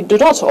we do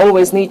not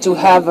always need to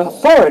have a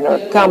foreigner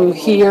come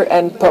here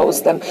and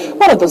pose them.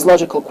 One of those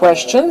logical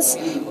questions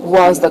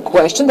was the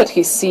question that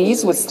he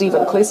sees with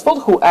Stephen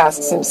Clisfold, who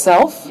asks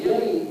himself,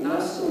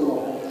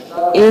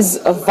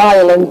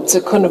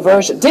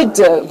 did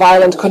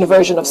violent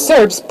conversion of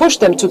Serbs push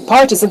them to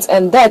partisans,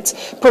 and that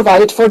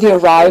provided for the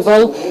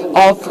arrival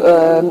of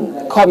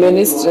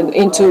communists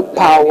into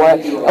power?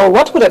 Or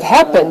what would have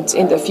happened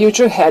in the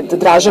future had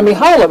Draža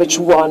Mihailović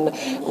won?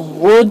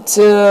 Would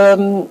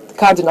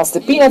Cardinal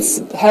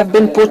Stepinac have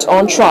been put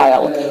on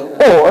trial?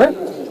 Or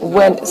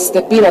when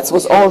Stepinac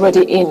was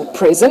already in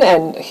prison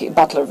and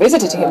Butler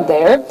visited him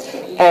there,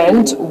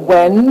 and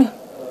when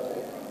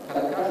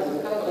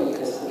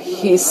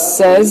he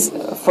says,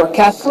 for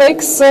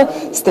Catholics,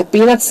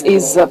 Stepinac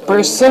is a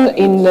person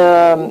in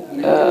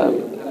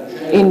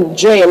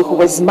jail who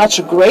was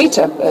much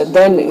greater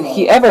than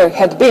he ever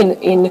had been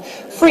in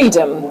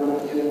freedom.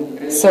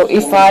 So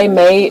if I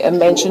may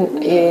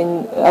mention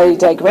in a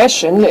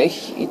digression,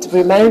 it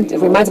reminds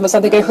me of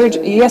something I heard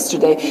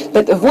yesterday,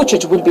 that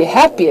Vučić would be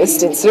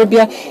happiest in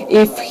Serbia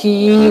if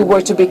he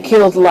were to be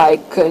killed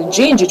like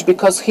Đinđić,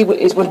 because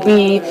it would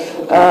be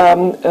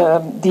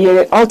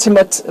the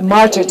ultimate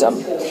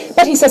martyrdom.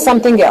 But he says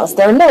something else.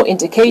 There are no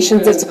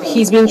indications that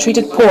he's being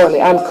treated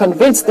poorly. I'm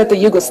convinced that the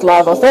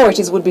Yugoslav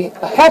authorities would be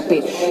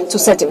happy to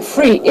set him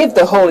free if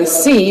the Holy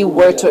See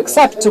were to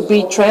accept to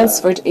be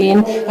transferred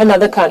in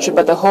another country.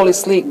 But the Holy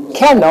See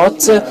cannot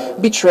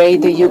betray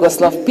the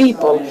Yugoslav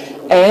people.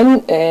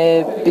 And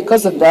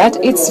because of that,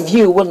 its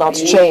view will not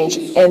change.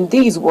 And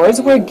these words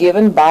were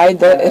given by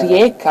the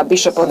Rijeka,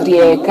 Bishop of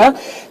Rijeka,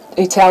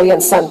 Italian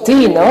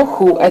Santino,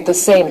 who at the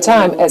same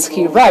time as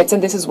he writes,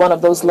 and this is one of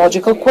those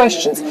logical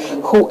questions,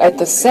 who at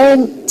the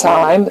same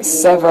time,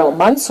 several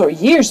months or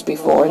years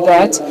before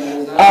that,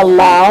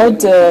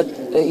 allowed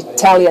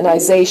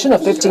Italianization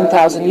of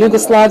 15,000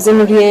 Yugoslavs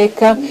in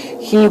Rijeka.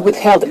 He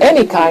withheld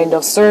any kind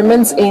of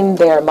sermons in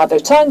their mother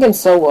tongue, and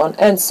so on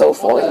and so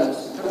forth.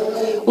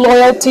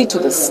 Loyalty to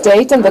the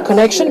state and the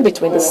connection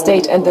between the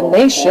state and the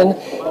nation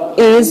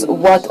is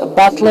what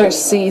Butler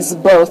sees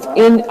both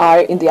in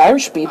the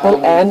Irish people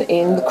and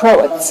in the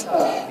Croats.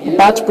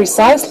 But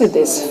precisely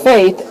this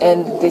faith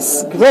and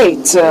this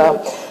great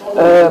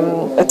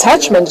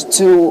attachment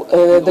to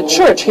the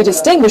church, he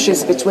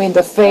distinguishes between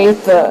the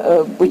faith,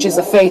 which is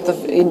a faith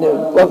of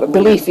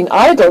belief in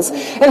idols,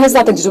 and has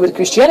nothing to do with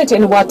Christianity,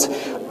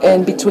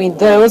 and between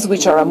those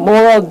which are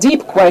moral,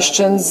 deep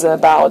questions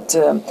about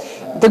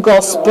the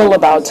gospel,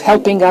 about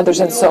helping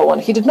others, and so on.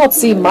 He did not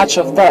see much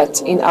of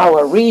that in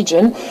our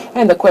region,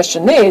 and the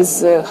question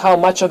is how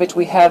much of it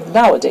we have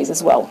nowadays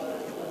as well.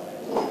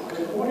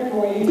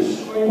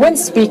 When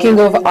speaking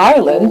of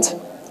Ireland,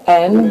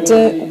 and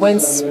when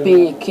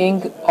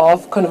speaking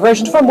of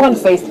conversion from one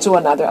faith to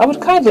another, I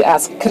would kindly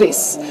ask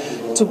Chris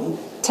to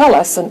tell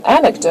us an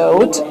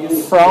anecdote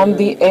from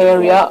the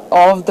area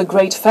of the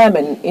Great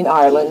Famine in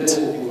Ireland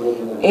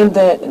in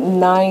the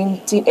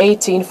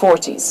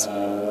 1840s.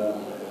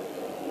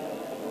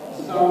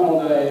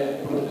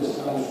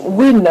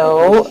 We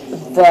know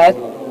that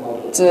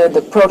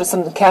the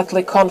Protestant and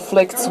Catholic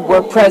conflicts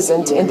were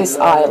present in this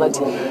island.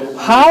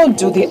 How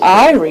do the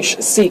Irish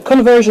see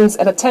conversions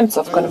and attempts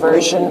of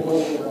conversion?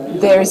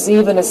 There's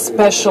even a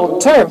special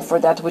term for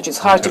that, which is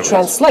hard to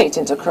translate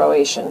into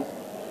Croatian.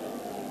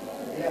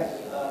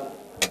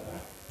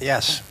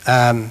 Yes.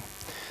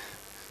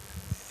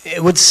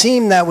 It would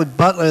seem that with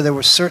Butler there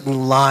were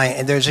certain lines,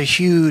 and there's a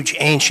huge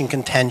ancient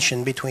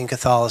contention between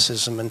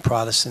Catholicism and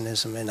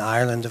Protestantism in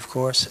Ireland, of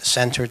course,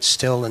 centered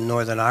still in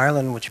Northern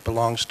Ireland, which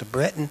belongs to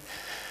Britain.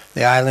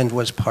 The island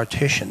was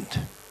partitioned,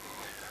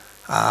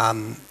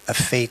 a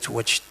fate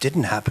which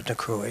didn't happen to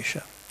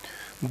Croatia.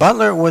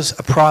 Butler was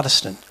a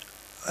Protestant,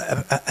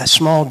 a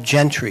small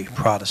gentry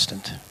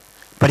Protestant,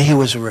 but he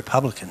was a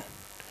Republican.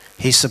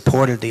 He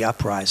supported the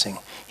uprising.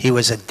 He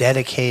was a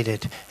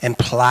dedicated,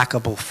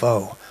 implacable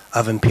foe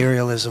of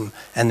imperialism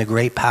and the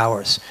great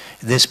powers.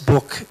 This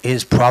book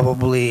is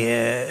probably,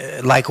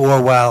 like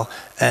Orwell,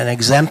 an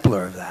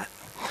exemplar of that.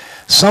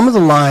 Some of the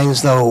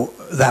lines, though,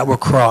 that were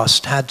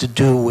crossed had to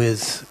do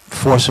with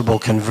forcible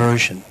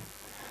conversion.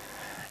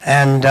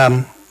 And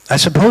I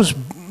suppose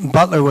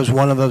Butler was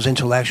one of those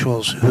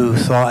intellectuals who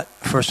thought,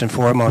 first and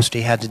foremost,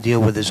 he had to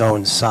deal with his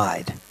own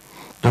side,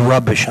 the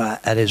rubbish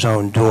at his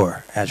own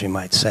door, as we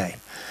might say.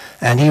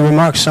 And he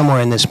remarks somewhere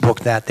in this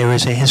book that there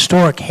is a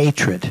historic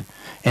hatred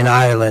in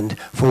Ireland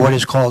for what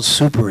is called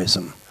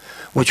superism,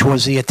 which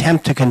was the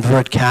attempt to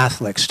convert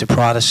Catholics to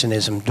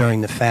Protestantism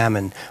during the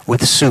famine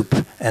with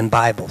soup and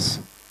Bibles.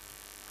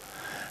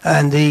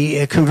 And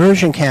the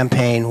conversion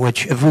campaign,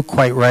 which Vuk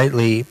quite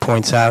rightly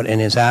points out in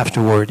his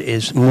afterword,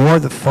 is more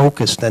the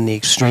focus than the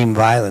extreme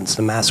violence,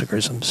 the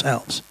massacres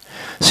themselves.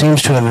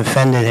 Seems to have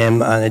offended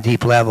him on a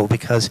deep level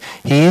because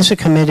he is a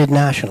committed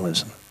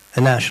nationalist.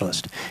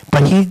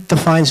 But he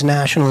defines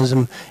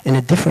nationalism in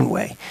a different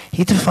way.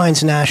 He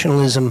defines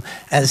nationalism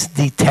as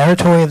the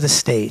territory of the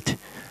state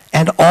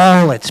and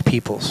all its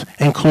peoples,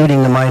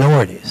 including the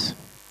minorities.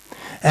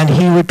 And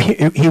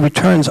he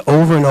returns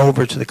over and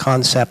over to the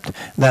concept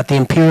that the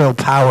imperial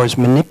powers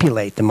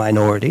manipulate the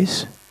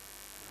minorities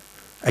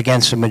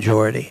against the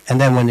majority. And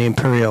then when the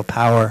imperial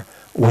power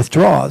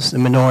withdraws, the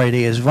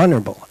minority is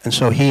vulnerable. And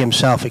so he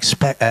himself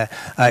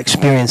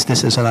experienced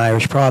this as an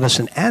Irish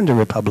Protestant and a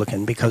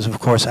Republican, because, of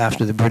course,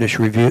 after the British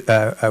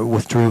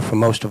withdrew from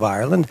most of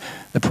Ireland,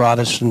 the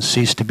Protestants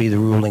ceased to be the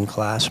ruling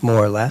class,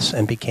 more or less,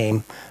 and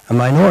became a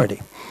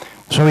minority.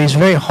 So he's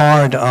very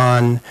hard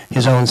on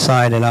his own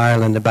side in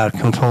Ireland about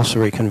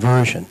compulsory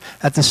conversion.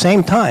 At the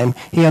same time,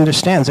 he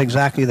understands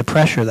exactly the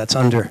pressure that's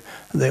under,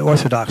 the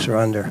Orthodox are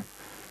under,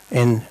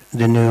 in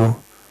the new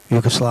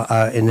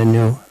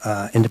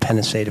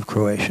independent state of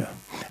Croatia.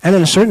 And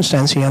in a certain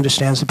sense, he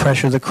understands the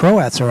pressure the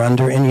Croats are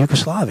under in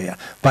Yugoslavia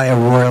by a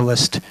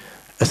royalist,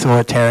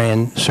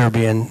 authoritarian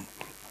Serbian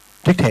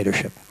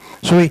dictatorship.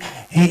 So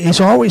he's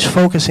always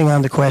focusing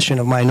on the question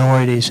of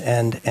minorities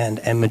and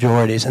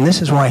majorities, and this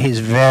is why he's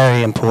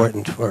very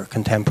important for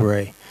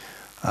contemporary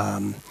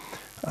the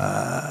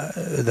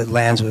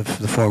lands of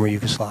the former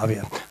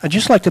Yugoslavia. I'd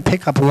just like to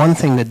pick up one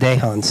thing that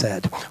Dejan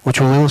said, which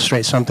will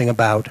illustrate something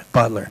about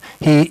Butler.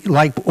 He,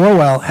 like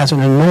Orwell, has an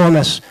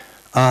enormous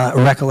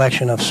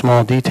recollection of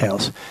small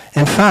details.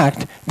 In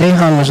fact,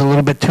 Dejan was a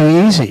little bit too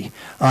easy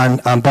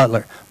on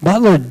Butler.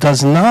 Butler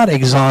does not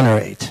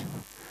exonerate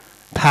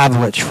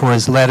Pavlich for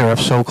his letter of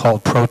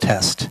so-called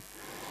protest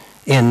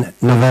in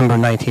November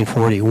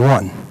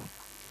 1941.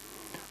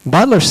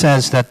 Butler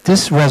says that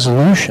this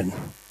resolution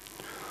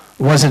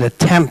was an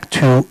attempt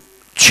to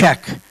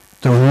check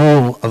the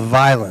rule of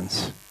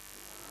violence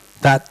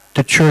that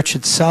the church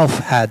itself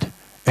had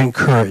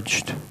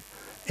encouraged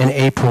in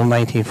April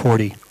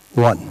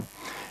 1941.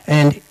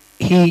 And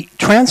he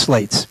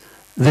translates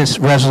this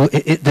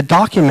the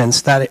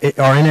documents that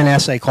are in an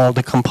essay called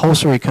The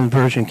Compulsory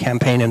Conversion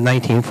Campaign in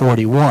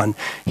 1941.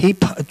 He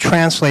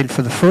translated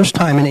for the first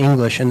time in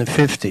English in the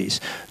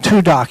 50s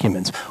 2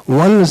 documents.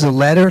 One was the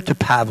letter to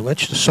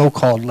Pavlich, the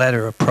so-called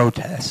letter of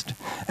protest,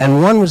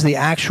 and one was the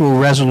actual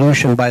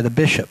resolution by the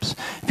bishops.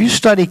 If you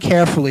study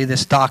carefully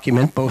this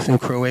document, both in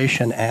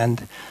Croatian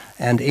and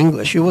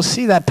English, you will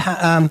see that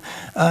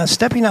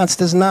Stepinac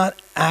does not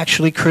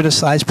actually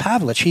criticize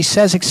Pavlich. He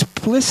says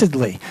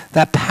explicitly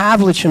that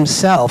Pavlich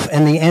himself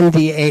and the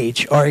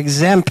NDH are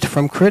exempt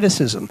from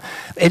criticism.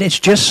 It is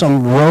just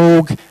some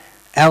rogue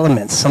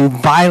elements,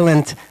 some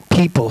violent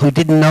people who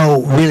didn't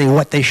know really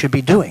what they should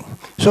be doing.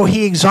 So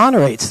he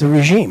exonerates the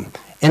regime.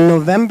 In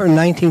November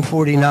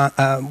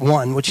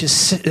 1941, which is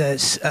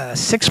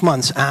 6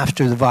 months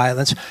after the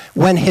violence,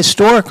 when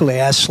historically,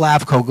 as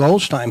Slavko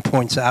Goldstein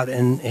points out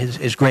in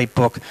his great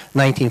book,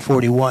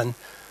 1941,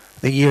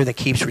 The Year That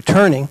Keeps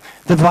Returning,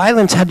 the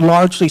violence had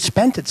largely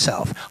spent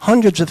itself.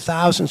 Hundreds of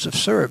thousands of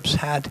Serbs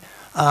had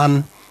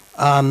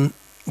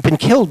been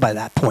killed by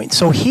that point.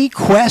 So he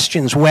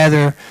questions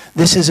whether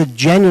this is a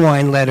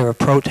genuine letter of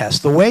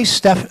protest. The way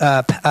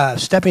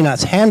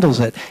Stepinac handles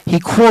it, he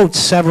quotes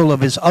several of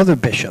his other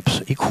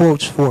bishops. He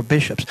quotes 4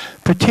 bishops,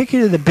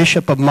 particularly the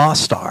Bishop of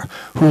Mostar,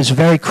 who is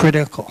very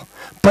critical.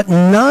 But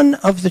none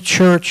of the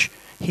church,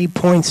 he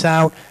points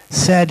out,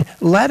 said,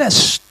 let us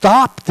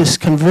stop this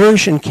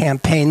conversion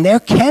campaign.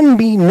 There can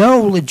be no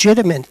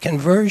legitimate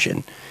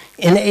conversion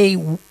in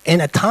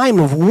a time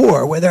of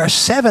war where there are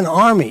 7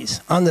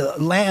 armies on the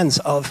lands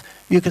of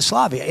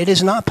Yugoslavia. It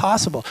is not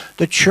possible.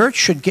 The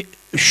church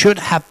should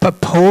have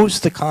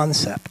proposed the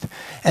concept.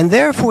 And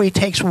therefore he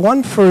takes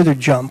one further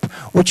jump,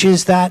 which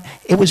is that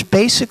it was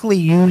basically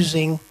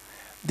using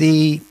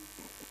the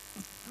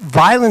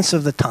violence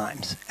of the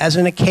times as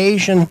an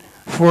occasion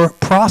for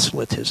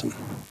proselytism.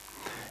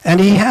 And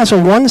he has a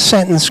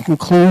 1-sentence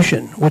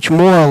conclusion, which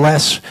more or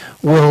less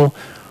will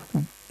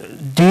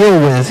deal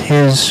with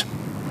his...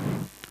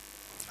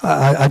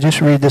 I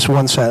just read this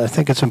one sentence. I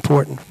think it's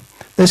important.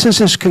 This is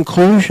his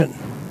conclusion.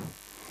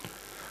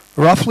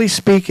 Roughly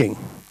speaking,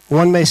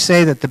 one may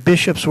say that the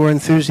bishops were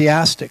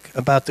enthusiastic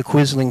about the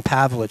quisling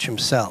Pavlich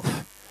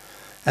himself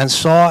and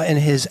saw in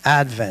his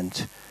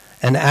advent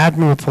an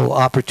admirable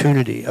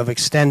opportunity of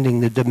extending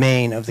the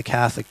domain of the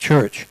Catholic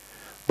Church,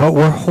 but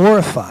were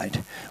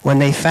horrified when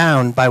they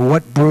found by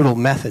what brutal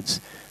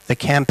methods the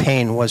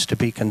campaign was to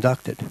be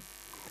conducted.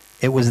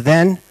 It was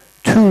then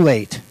too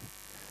late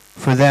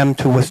for them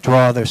to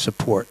withdraw their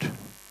support.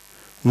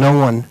 No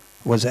one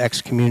was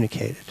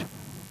excommunicated.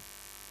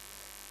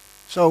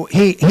 So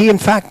he in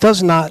fact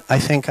does not, I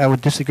think I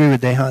would disagree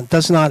with Dejan,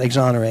 does not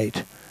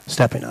exonerate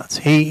Stepinac.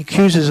 He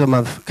accuses him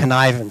of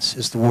connivance,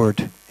 is the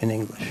word in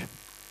English.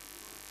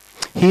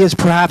 He is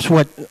perhaps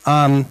what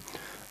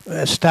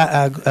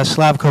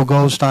Slavko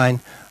Goldstein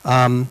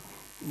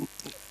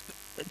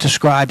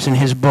describes in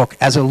his book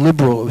as a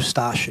liberal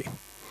Ustashi.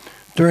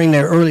 During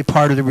their early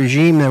part of the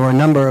regime, there were a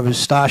number of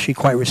Ustashi,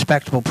 quite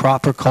respectable,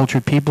 proper,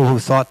 cultured people who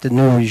thought the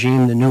new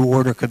regime, the new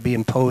order could be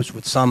imposed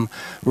with some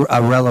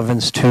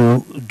relevance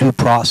to due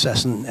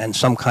process and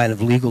some kind of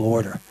legal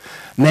order.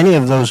 Many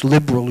of those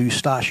liberal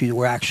Ustashi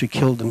were actually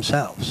killed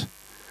themselves.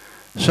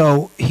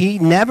 So he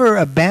never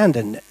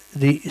abandoned,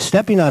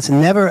 Stepinac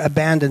never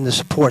abandoned the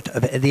support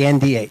of the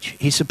NDH.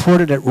 He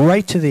supported it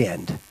right to the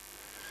end.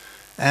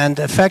 And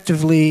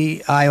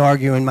effectively, I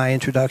argue in my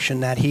introduction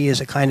that he is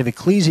a kind of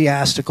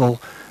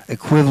ecclesiastical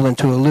equivalent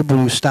to a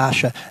liberal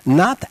Ustasha,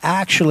 not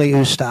actually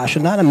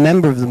Ustasha, not a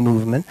member of the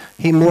movement.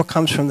 He more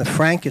comes from the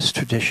Frankist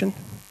tradition,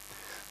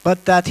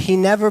 but that he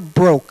never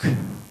broke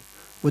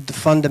with the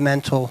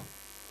fundamental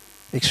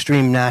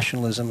extreme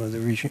nationalism of the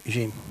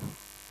regime.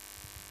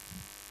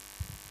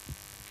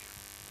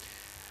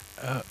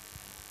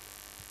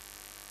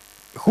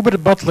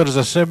 Hubert Butler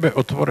za sebe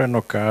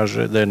otvoreno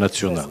kaže da je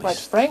nacionalist.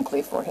 Quite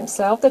frankly for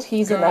himself that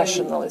he's a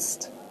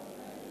nationalist.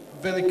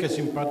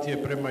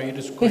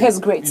 He has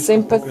great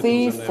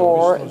sympathy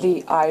for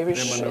the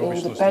Irish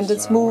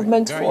independence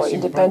movement, for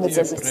independence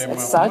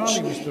as such.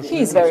 He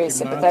is very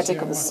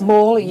sympathetic of the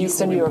small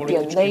Eastern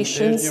European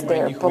nations,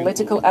 their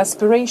political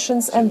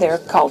aspirations and their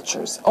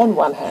cultures, on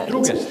one hand.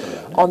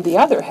 On the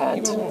other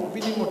hand,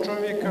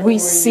 we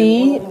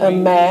see a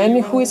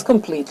man who is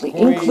completely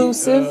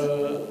inclusive,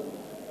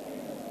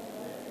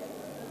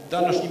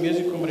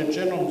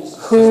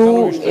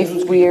 who,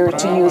 if we are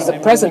to use the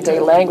present-day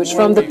language,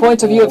 from the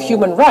point of view of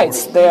human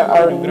rights, there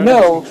are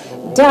no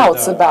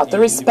doubts about the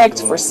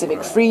respect for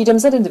civic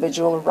freedoms and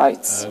individual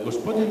rights.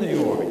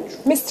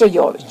 Mr.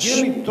 Jovic,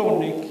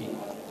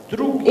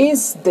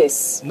 is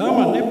this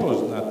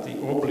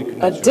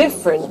a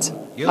different,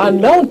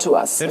 unknown to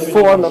us,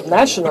 form of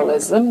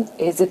nationalism?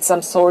 Is it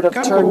some sort of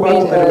term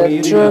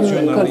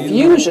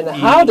confusion?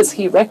 How does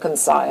he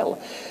reconcile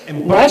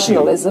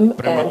nationalism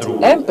and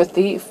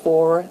empathy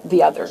for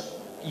the other?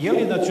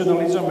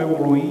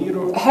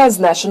 Has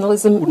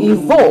nationalism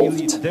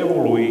evolved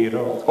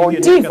or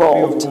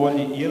devolved?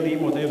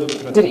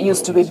 Did it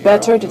used to be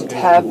better? Did it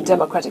have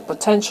democratic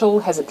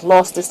potential? Has it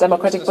lost its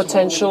democratic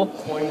potential?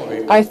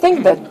 I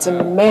think that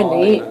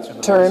many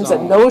terms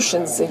and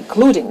notions,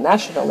 including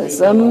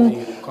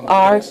nationalism,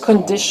 are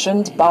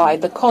conditioned by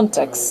the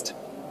context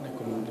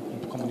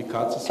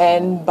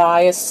and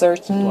by a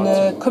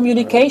certain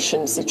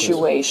communication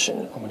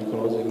situation.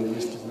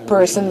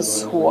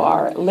 Persons who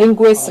are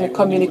linguists and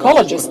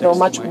communicologists know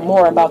much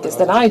more about this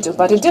than I do,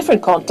 but in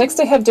different contexts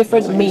they have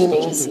different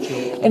meanings.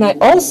 And I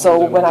also,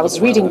 when I was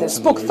reading this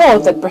book,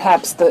 thought that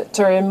perhaps the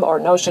term or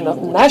notion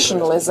of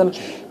nationalism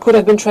could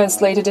have been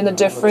translated in a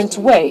different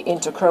way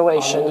into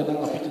Croatian.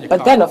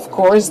 But then, of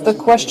course, the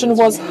question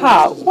was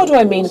how? What do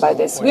I mean by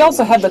this? We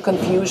also had the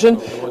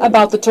confusion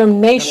about the term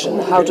nation,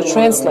 how to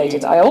translate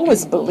it. I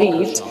always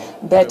believed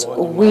that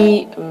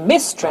we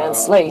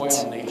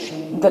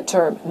mistranslate the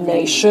term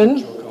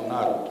nation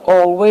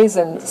always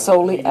and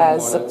solely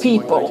as a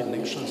people.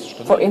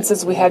 For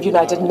instance, we have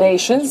United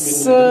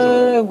Nations,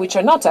 which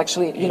are not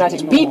actually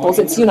United Peoples,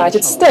 it's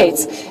United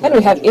States. And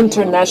we have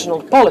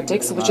international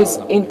politics, which is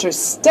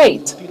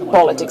interstate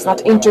politics,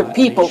 not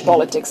inter-people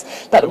politics,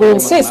 that will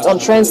insist on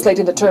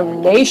translating the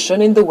term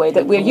nation in the way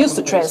that we're used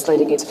to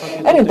translating it.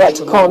 And in that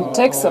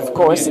context, of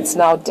course, it's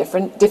now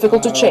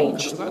difficult to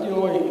change.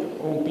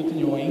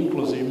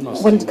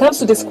 When it comes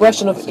to this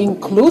question of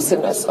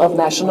inclusiveness of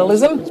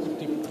nationalism,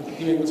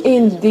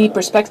 in the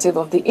perspective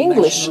of the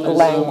English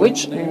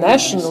language,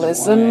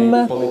 nationalism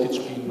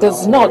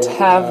does not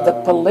have the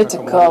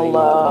political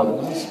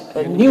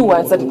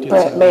nuance that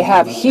it may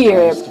have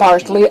here,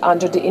 partly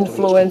under the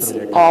influence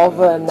of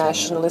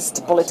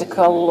nationalist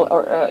political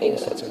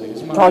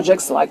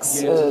projects like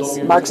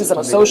Marxism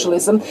or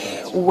socialism,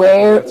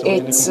 where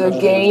it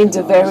gained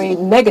a very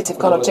negative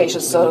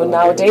connotation. So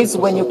nowadays,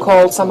 when you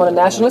call someone a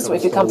nationalist, or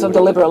if you come from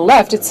the liberal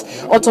left, it's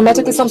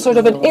automatically some sort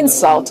of an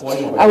insult.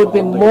 I would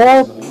be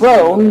more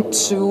prone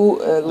to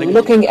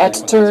looking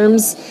at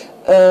terms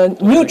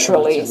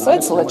neutrally. So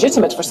it's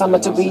legitimate for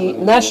someone to be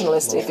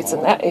nationalist. If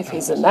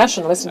he's a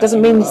nationalist, it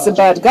doesn't mean he's a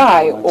bad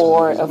guy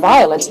or a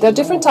violent. There are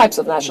different types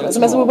of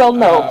nationalism, as we well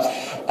know.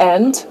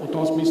 And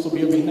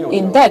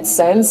in that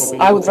sense,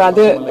 I would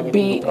rather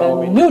be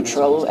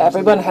neutral.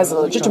 Everyone has a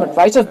legitimate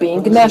right of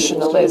being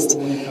nationalist.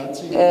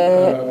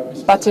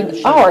 But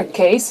in our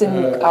case,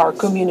 in our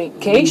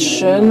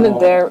communication,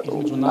 there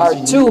are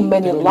too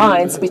many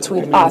lines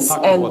between us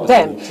and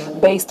them,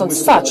 based on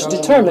such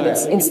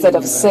determinants. Instead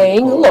of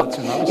saying, look,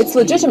 it's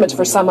legitimate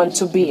for someone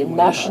to be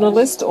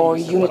nationalist or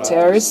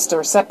unitarist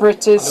or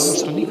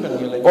separatist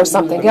or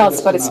something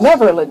else, but it's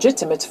never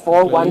legitimate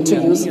for one to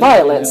use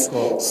violence.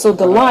 So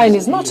the line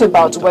is not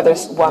about whether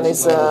one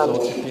is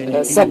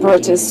a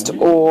separatist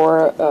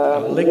or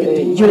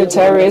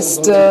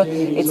unitarist.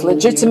 It's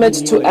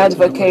legitimate to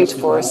advocate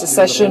for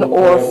secession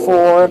or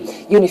for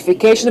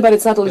unification, but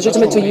it's not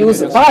legitimate to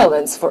use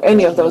violence for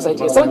any of those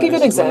ideas. So I'll give you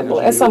an example.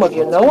 As some of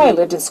you know, I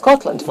lived in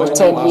Scotland for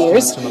 10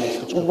 years,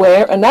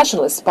 where a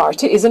nationalist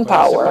party is in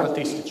power,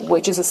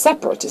 which is a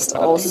separatist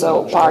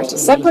also party.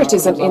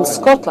 Separatism in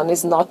Scotland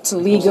is not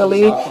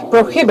legally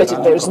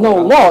prohibited. There is no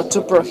law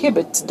to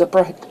prohibit the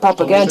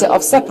propaganda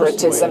of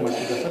separatism.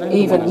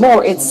 Even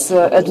more, it's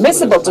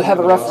admissible to have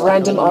a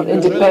referendum on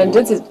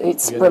independence.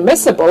 It's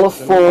permissible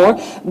for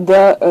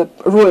the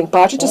ruling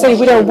party to say,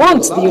 we don't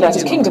want the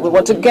United Kingdom, we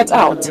want to get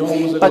out.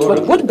 But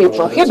what would be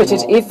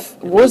prohibited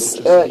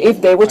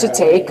if they were to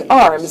take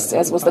arms,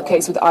 as was the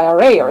case with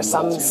IRA or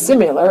some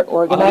similar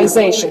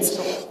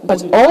organizations,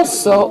 but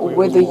also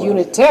with the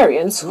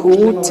Unitarians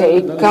who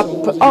take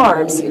up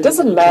arms. It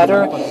doesn't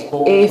matter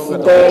if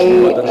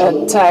they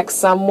attack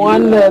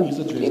someone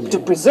to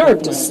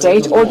preserve the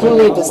state or to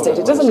leave the state.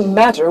 It doesn't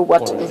matter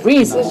what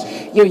reason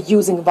you're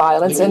using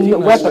violence and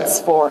weapons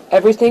for.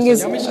 Everything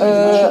is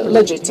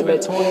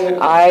legitimate.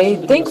 I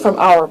think from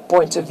our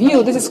point of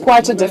view, this is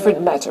quite a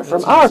different matter.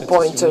 From our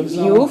point of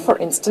view, for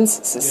instance,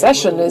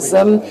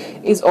 secessionism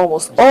is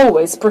almost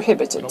always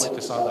prohibited.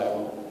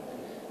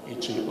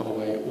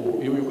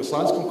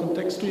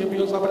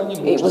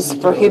 It was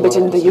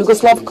prohibited in the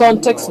Yugoslav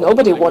context.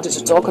 Nobody wanted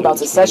to talk about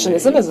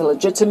secessionism as a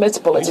legitimate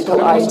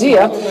political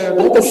idea.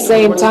 But at the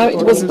same time,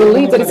 it was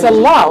believed that it's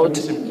allowed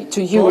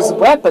to use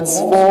weapons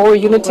for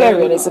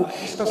Unitarianism.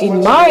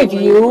 In my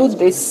view,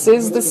 this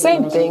is the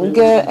same thing,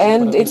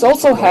 and it's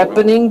also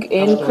happening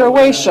in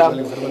Croatia.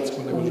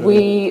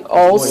 We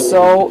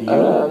also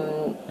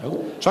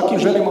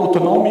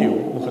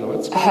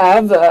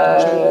have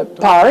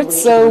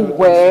parts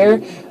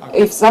where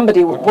if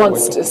somebody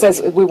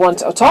says we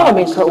want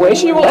autonomy in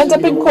Croatia, you will end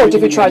up in court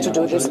if you try to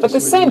do this. But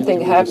the same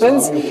thing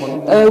happens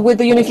with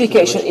the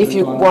unification. If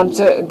you want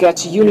to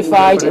get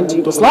unified into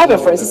Yugoslavia,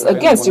 for instance,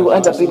 against you will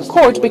end up in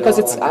court because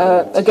it's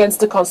against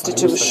the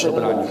constitution.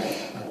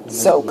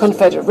 So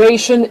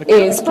confederation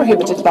is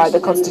prohibited by the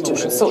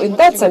constitution. So in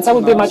that sense, I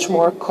would be much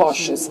more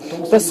cautious.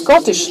 The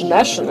Scottish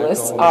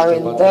nationalists are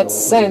in that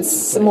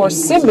sense more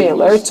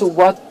similar to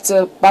what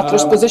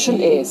Butler's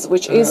position is,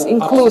 which is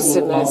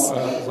inclusiveness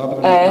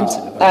and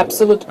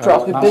absolute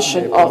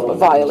prohibition of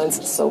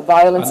violence. So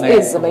violence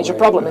is a major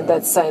problem in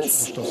that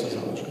sense,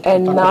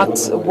 and not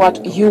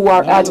what you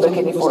are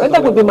advocating for. And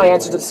that would be my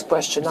answer to this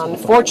question.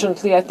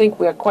 Unfortunately, I think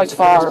we are quite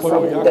far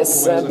from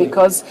this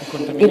because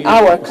in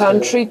our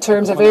country,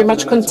 terms are very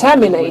much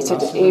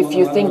contaminated. If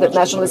you think that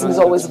nationalism is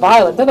always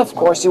violent, then of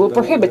course you will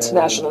prohibit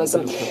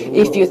nationalism.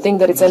 If you think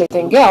that it's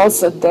anything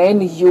else,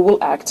 then you will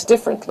act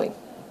differently.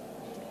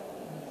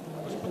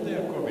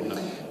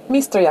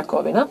 Mr.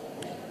 Jakovina.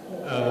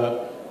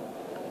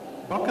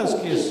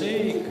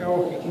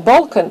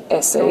 Balkan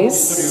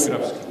essays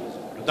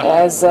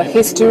as a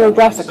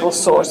historiographical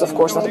source, of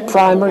course, not a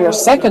primary or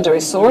secondary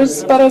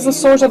source, but as a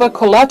sort of a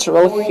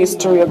collateral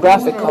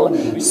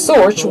historiographical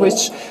source,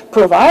 which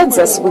provides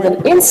us with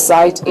an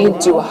insight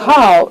into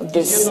how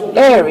this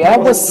area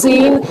was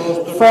seen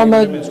from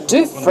a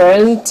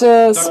different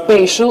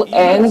spatial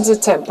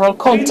and temporal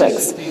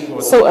context.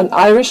 So an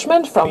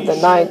Irishman from the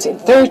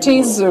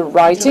 1930s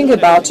writing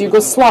about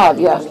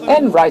Yugoslavia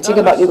and writing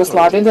about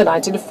Yugoslavia in the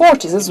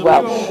 1940s as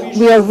well.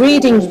 We are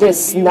reading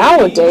this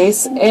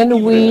nowadays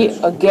and we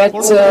get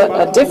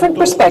a different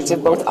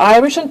perspective, both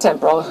Irish and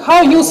temporal.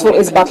 How useful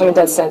is Butler in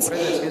that sense?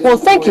 Well,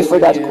 thank you for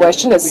that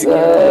question. As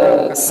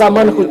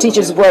someone who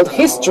teaches world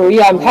history,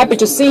 I'm happy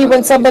to see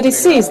when somebody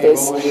sees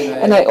this.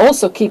 And I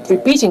also keep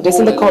repeating this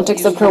in the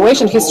context of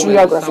Croatian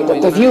historiography,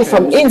 that the view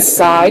from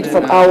inside,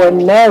 from our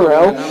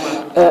narrow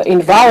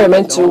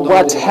environment to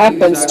what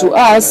happens to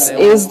us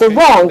is the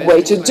wrong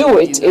way to do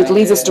it. It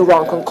leads us to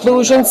wrong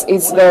conclusions.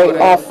 It's very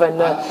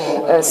often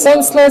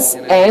senseless.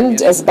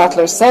 And as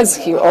Butler says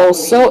here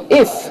also,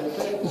 if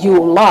you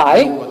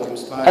lie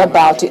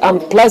about the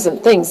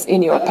unpleasant things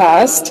in your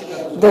past,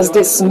 does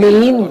this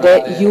mean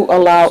that you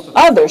allow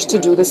others to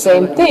do the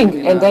same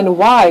thing? And then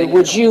why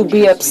would you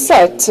be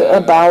upset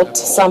about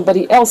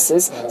somebody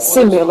else's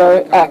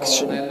similar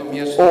action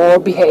or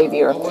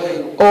behavior?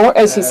 Or,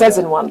 as he says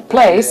in one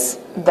place,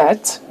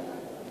 that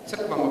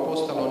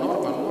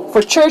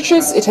for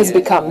churches it has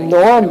become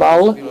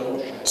normal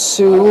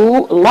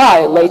to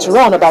lie later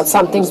on about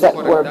some things that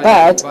were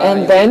bad,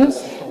 and then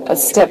a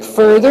step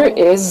further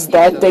is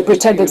that they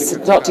pretend that this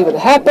did not even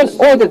happen,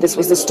 or that this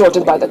was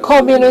distorted by the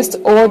communists,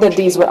 or that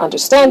these were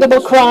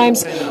understandable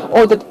crimes,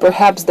 or that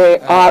perhaps they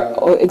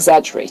are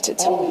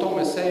exaggerated.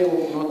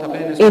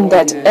 In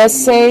that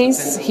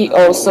essays, he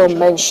also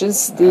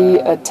mentions the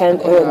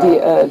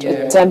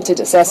attempted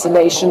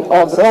assassination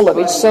of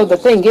Rolović. So the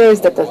thing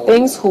is that the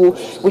things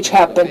which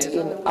happened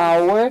in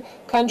our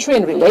country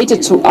and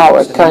related to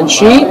our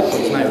country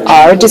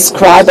are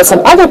described by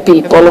some other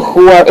people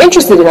who are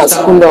interested in us,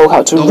 who know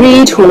how to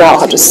read, who know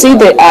how to see.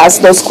 They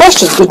ask those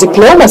questions. The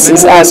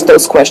diplomacies ask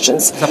those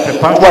questions.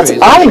 What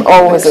I'm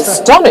always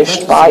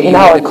astonished by in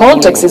our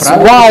context is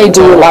why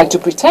do you like to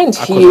pretend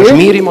here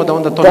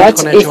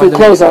that if we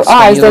close our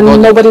eyes then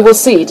nobody will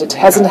see it. It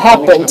hasn't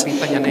happened.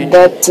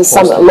 That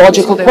some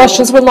logical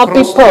questions will not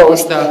be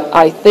posed.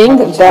 I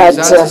think that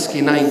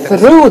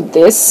through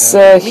this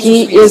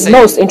he is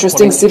most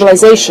interesting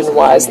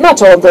civilization-wise.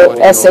 Not all the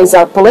essays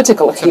are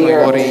political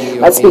here.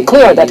 Let's be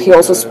clear that he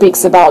also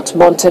speaks about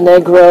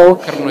Montenegro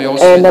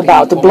and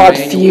about the blood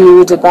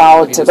feud,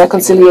 about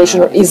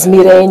reconciliation or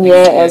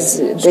izmirenje, as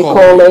they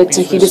call it.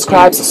 He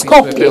describes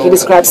Skopje, he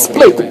describes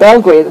Split,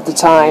 Belgrade at the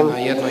time.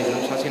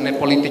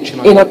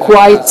 in a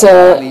quite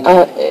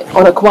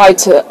on a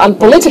quite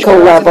unpolitical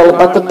level,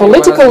 but the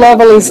political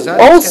level is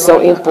also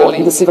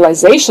important. The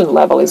civilization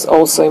level is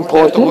also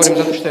important.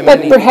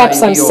 But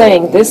perhaps I'm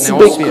saying this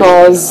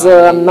because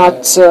I'm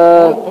not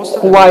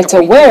quite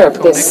aware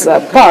of this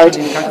part.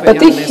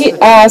 But if he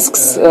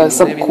asks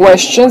some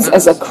questions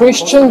as a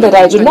Christian that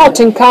I do not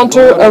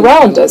encounter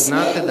around us,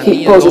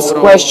 he poses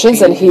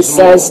questions and he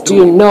says, "Do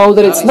you know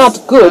that it's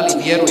not good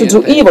to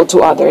do evil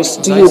to others?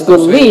 Do you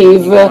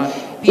believe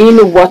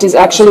in what is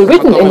actually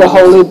written in the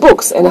holy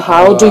books, and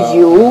how do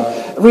you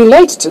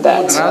relate to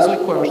that?"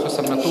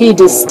 He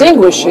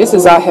distinguishes,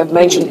 as I have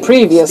mentioned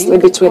previously,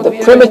 between the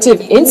primitive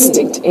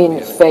instinct in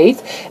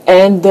faith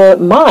and the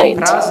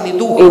mind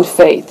in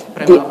faith,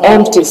 the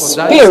empty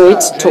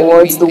spirit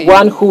towards the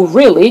one who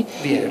really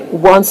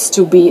wants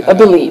to be a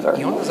believer.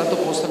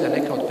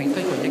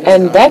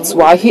 And that's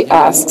why he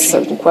asks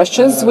certain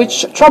questions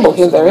which trouble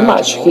him very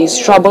much. He's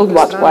troubled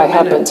why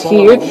happened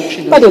here,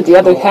 but on the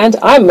other hand,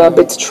 I'm a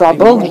bit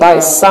troubled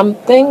by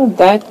something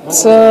that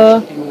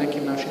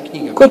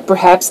could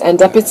perhaps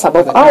end up in some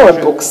of our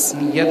books,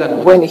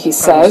 when he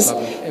says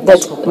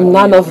that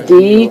none of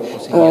the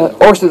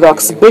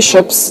Orthodox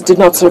bishops did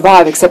not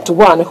survive except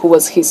one who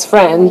was his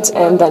friend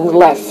and then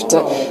left.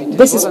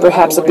 This is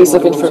perhaps a piece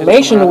of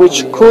information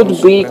which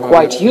could be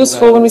quite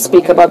useful when we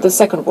speak about the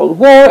Second World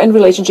War and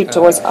relationship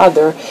towards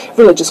other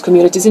religious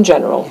communities in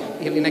general,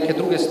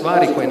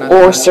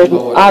 or certain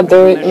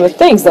other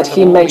things that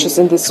he mentions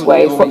in this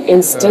way. For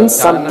instance,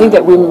 something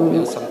that we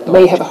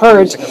may have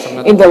heard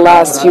in the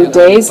last few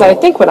days. I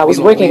think when I was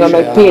working on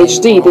my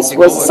PhD, this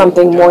was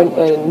something more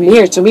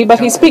near to me, but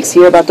he speaks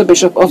here about the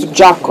Bishop of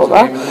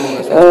Đakova,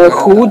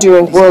 who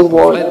during World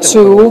War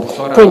II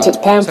printed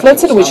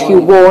pamphlets in which he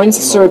warns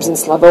Serbs in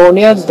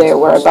Slavonia, there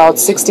were about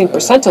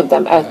 16% of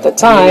them at the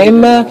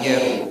time,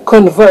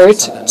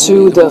 convert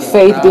to the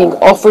faith being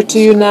offered to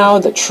you now,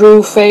 the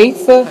true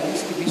faith.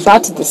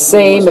 But the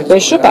same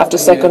bishop after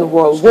Second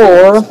World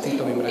War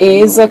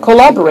is a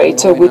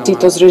collaborator with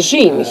Tito's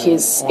regime.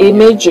 His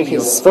image,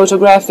 his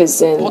photograph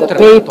is in the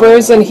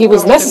papers, and he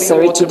was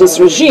necessary to this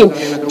regime,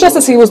 just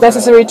as he was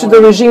necessary to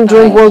the regime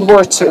during World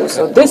War II.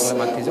 So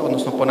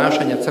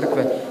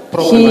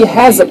he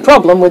has a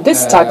problem with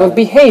this type of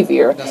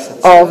behavior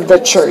of the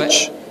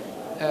church.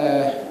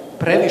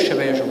 The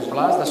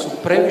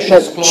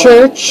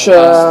church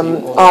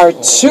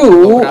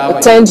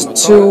tend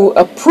to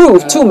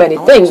approve too many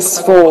things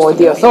for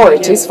the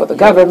authorities, for the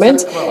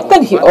government.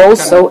 Then he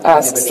also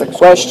asks the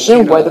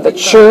question whether the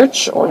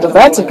church or the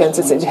Vatican,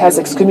 since it has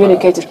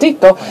excommunicated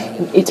Tito,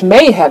 it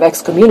may have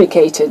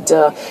excommunicated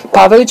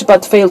Pavelić,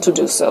 but failed to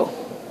do so.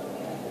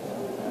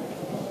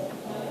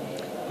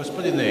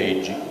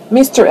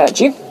 Mr.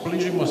 Egi,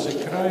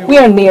 we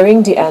are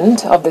nearing the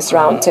end of this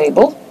round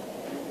table.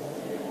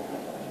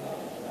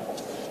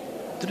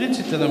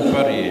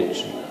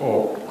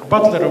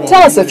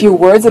 Tell us a few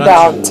words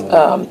about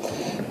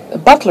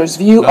Butler's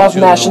view of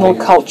national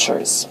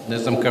cultures,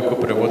 of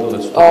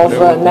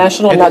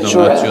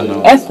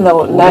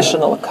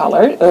ethno-national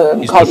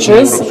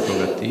cultures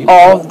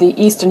of the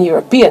Eastern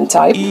European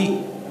type,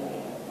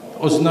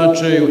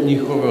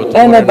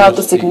 and about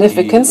the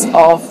significance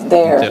of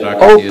their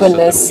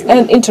openness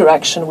and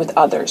interaction with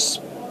others.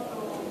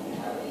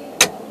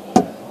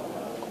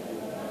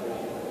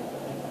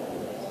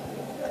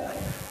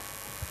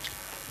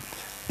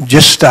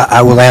 Just,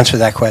 I will answer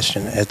that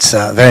question. It's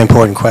a very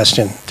important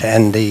question to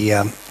end the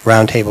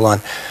roundtable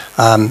on.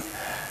 I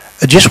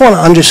just want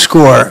to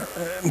underscore,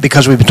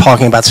 because we've been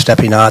talking about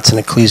Stepinac and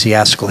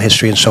ecclesiastical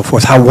history and so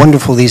forth, how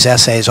wonderful these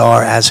essays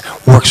are as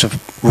works of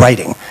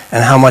writing,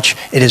 and how much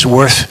it is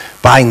worth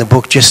buying the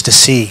book just to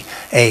see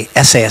an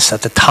essayist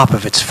at the top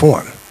of his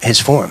form.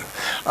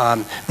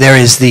 There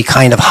is the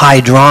kind of high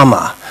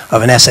drama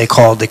of an essay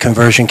called The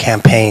Conversion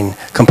Campaign,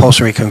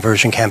 Compulsory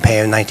Conversion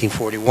Campaign in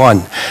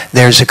 1941.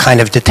 There's a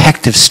kind of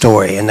detective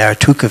story in the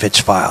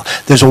Artukovic file.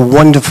 There's a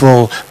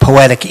wonderful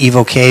poetic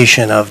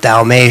evocation of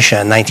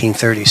Dalmatia in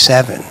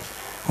 1937,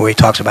 where he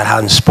talks about how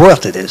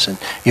unspoilt it is, and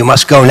you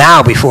must go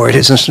now before it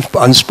is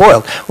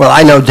unspoiled. Well,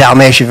 I know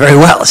Dalmatia very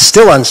well. It's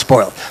still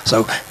unspoiled,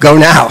 so go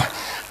now.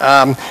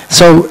 And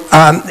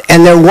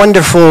there are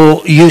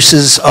wonderful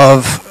uses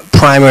of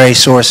primary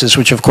sources,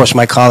 which of course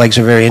my colleagues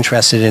are very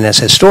interested in as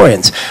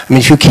historians. I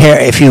mean,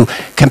 if you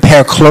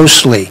compare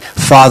closely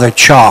Father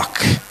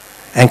Chalk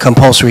and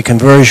compulsory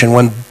conversion,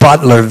 when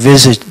Butler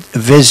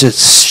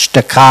visits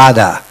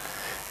Stakada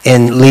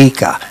in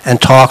Lika and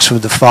talks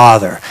with the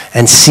father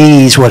and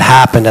sees what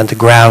happened at the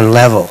ground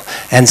level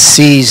and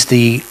sees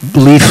the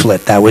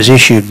leaflet that was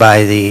issued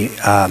by the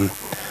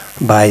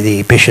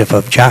Bishop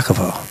of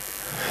Đakovo.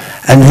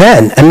 And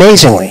then,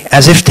 amazingly,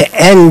 as if to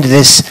end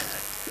this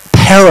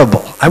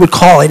parable, I would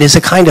call it, is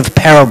a kind of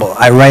parable.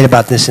 I write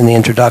about this in the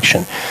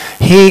introduction.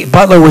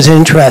 Butler was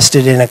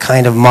interested in a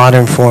kind of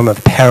modern form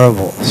of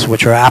parables,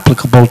 which are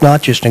applicable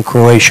not just in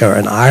Croatia or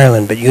in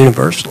Ireland, but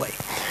universally.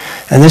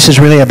 And this is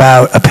really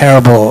about a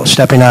parable.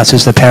 Stepinac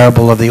is the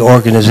parable of the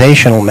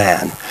organizational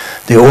man,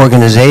 the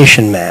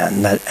organization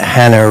man that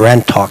Hannah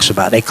Arendt talks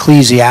about,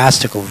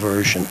 ecclesiastical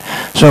version.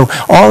 So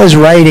all his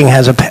writing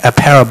has a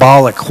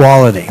parabolic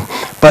quality.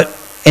 But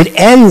it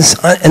ends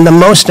in the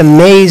most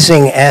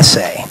amazing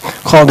essay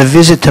called A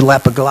Visit to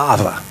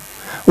Lepoglava,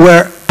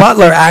 where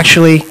Butler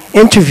actually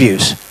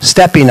interviews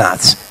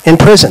Stepinac in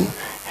prison.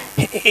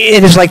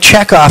 It is like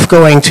Chekhov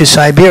going to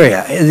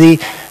Siberia.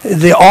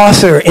 The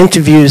author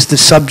interviews the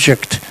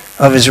subject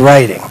of his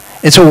writing.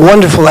 It's a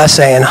wonderful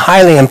essay and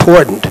highly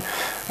important,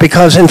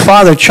 because in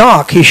Father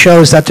Chalk he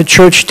shows that the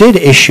church did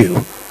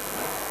issue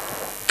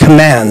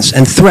commands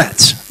and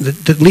threats.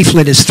 The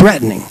leaflet is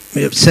threatening.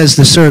 It says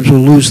the Serbs will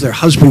lose their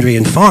husbandry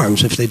and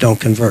farms if they don't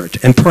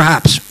convert, and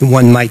perhaps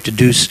one might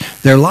deduce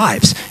their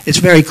lives. It's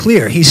very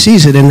clear. He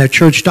sees it in their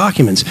church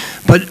documents.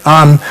 But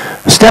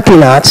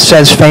Stepinac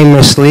says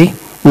famously,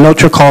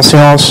 "Notre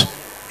conscience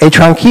est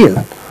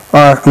tranquille,"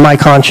 or "my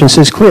conscience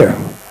is clear."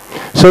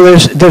 So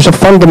there's a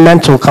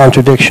fundamental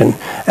contradiction,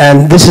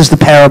 and this is the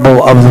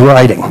parable of the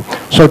writing.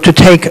 So to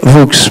take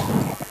Vuk's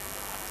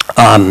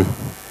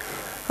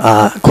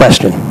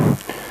question,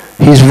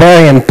 he's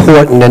very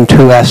important in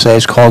two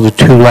essays called The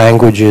Two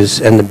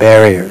Languages and the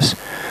Barriers.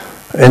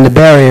 In the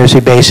Barriers, he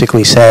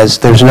basically says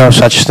there's no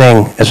such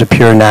thing as a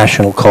pure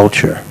national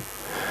culture.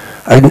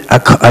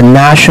 A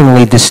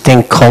nationally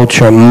distinct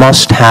culture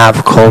must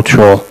have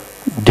cultural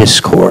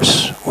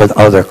discourse with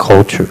other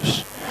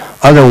cultures.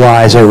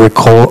 Otherwise, it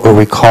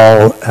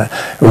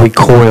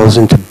recoils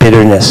into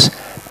bitterness,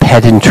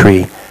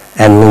 pedantry,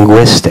 and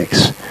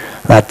linguistics.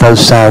 That does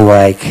sound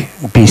like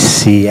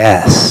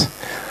BCS.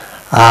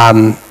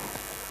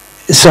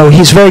 So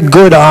he's very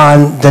good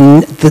on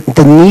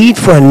the need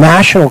for a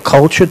national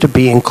culture to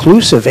be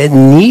inclusive. It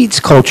needs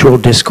cultural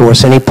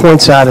discourse, and he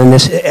points out in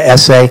this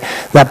essay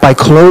that by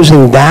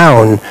closing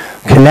down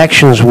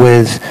connections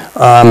with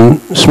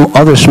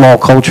other small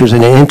cultures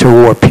in an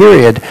interwar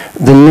period,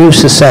 the new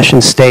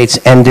secession states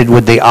ended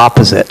with the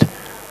opposite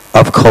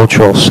of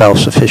cultural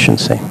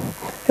self-sufficiency.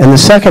 In the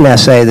second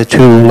essay, The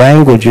Two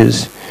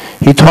Languages,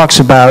 he talks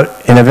about,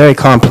 in a very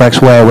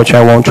complex way, which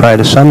I won't try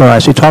to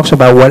summarize, he talks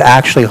about what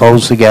actually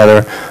holds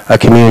together a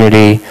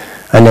community,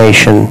 a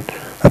nation,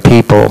 a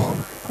people,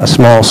 a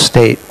small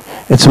state.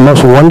 It's the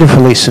most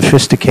wonderfully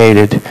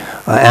sophisticated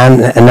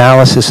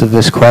analysis of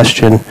this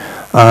question.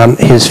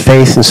 His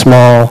faith in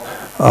small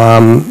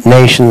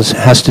nations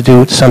has to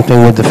do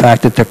something with the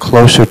fact that they're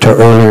closer to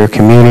earlier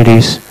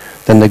communities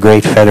than the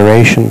great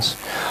federations.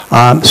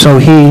 So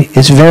he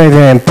is very,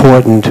 very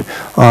important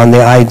on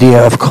the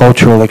idea of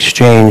cultural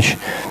exchange.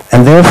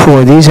 And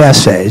therefore, these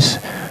essays,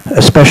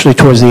 especially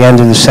towards the end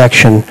of the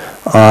section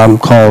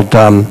called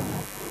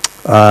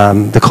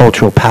The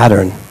Cultural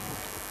Pattern,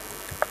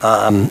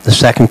 the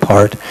second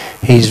part,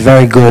 he's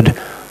very good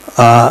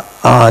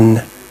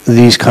on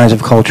these kinds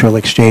of cultural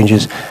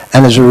exchanges.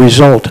 And as a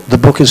result, the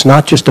book is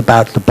not just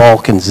about the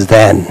Balkans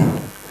then,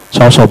 it's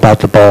also about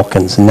the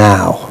Balkans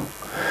now.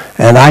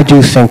 And I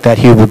do think that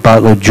Hubert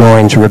Butler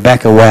joins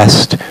Rebecca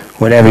West,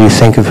 whatever you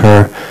think of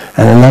her,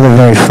 and another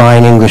very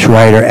fine English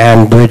writer,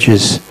 Anne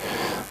Bridges,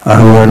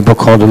 who wrote a book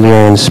called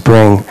Illyrian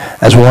Spring,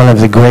 as one of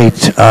the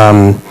great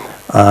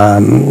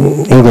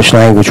English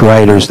language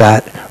writers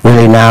that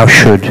really now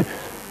should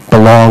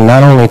belong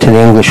not only to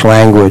the English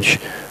language,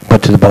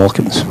 but to the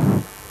Balkans.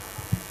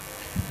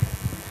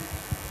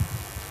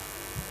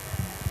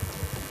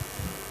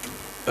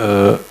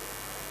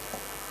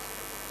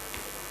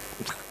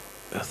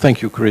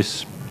 Thank you,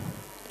 Chris.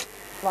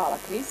 Hvala,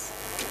 Chris.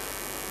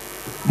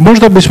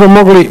 Možda bismo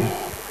mogli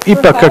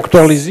ipak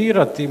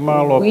aktualizirati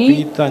malo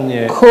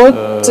pitanje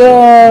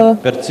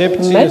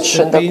percepcije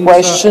mention the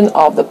question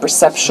of the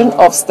perception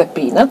of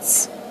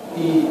Stepinac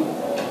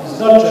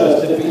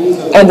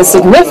and the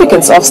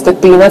significance of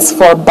Stepinac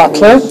for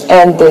Butler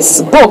and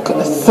this book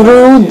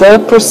through the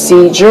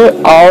procedure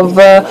of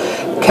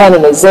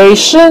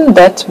canonization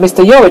that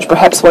Mr. Jovic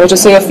perhaps wanted to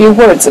say a few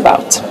words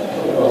about.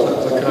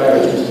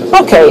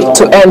 Okay,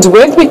 to end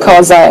with,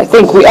 because I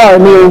think we are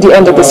nearing the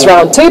end of this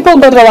round table,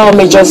 but allow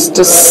me just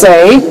to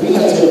say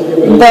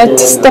that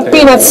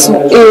Stepinac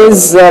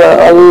is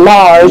a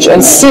large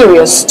and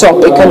serious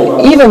topic,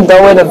 and even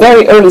though in a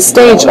very early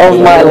stage of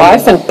my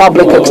life and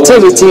public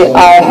activity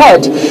I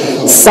had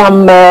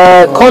some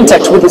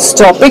contact with this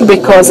topic,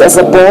 because as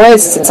a boy,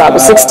 since I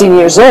was 16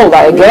 years old,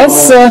 I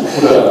guess,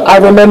 I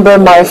remember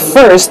my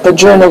first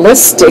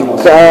journalistic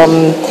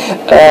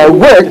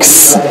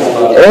works,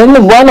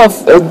 and one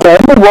of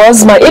them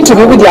was my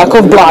interview with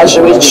Jakov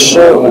Blažević,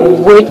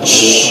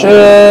 which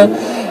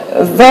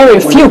very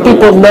few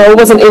people know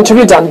was an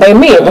interview done by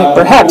me,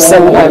 perhaps,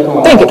 and I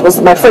think it was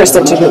my first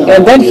interview.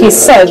 And then he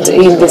said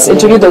in this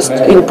interview those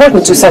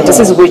important two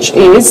sentences, which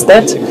is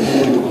that,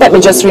 let me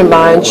just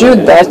remind you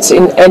that,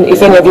 and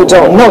if any of you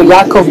don't know,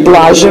 Jakov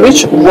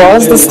Blažević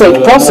was the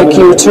state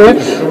prosecutor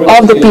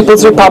of the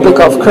People's Republic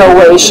of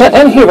Croatia,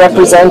 and he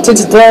represented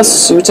the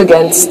suit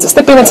against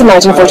Stepinac in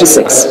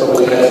 1946.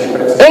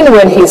 And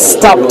when he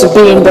stopped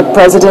being the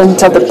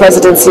president of the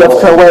presidency of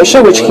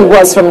Croatia, which he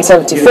was from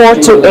 74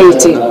 to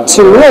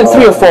 82, and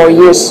 3 or 4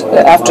 years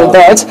after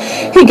that,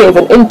 he gave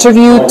an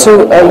interview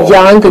to a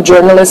young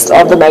journalist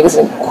of the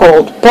magazine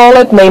called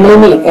Polet, namely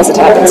me, as it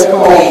happens.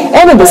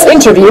 And in this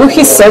interview,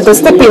 he said that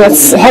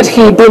Stepinac, had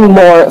he been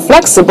more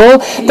flexible,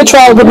 the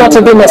trial would not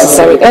have been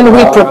necessary. And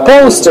we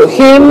proposed to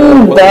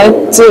him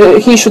that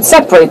he should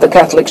separate the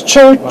Catholic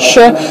Church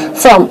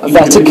from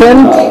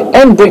Vatican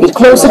and bring it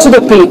closer to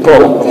the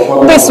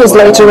people. This was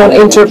later on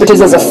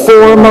interpreted as a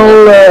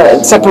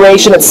formal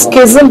separation and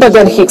schism, but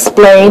then he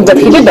explained that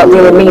he did not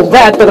really mean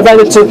that, but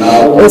rather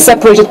to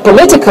separate it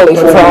politically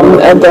from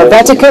the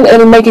Vatican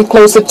and make it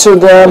closer to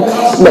the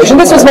nation.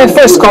 This was my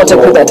first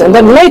contact with that. And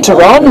then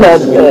later on,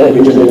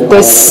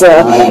 this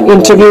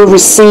interview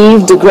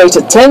received great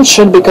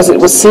attention because it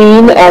was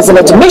seen as an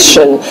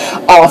admission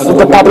of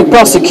the public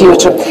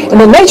prosecutor. And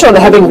then later on,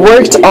 having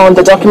worked on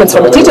the documents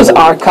from Tito's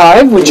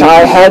archive, which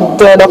I had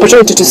an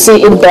opportunity to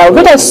see in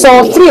Belgrade, I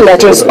saw 3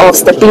 letters of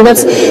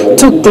Stepinac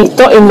to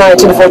Tito in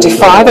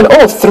 1945, and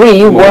all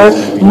 3 were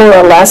more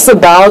or less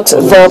about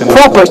the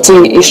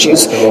property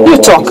issues. You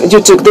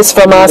took this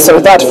from us or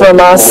that from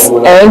us,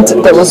 and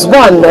there was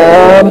one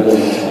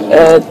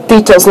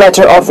Tito's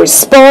letter of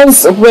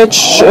response,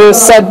 which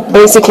said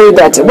basically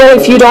that, well,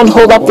 if you don't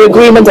hold up the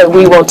agreement, then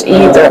we won't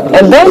either.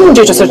 And then,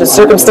 due to certain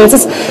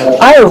circumstances,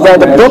 I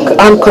read a book,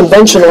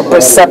 Unconventional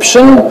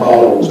Perception,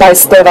 by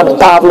Stevan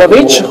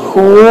Pavlović,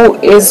 who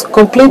is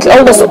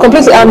almost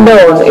completely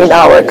unknown in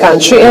our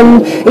country,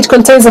 and it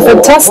contains a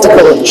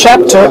fantastical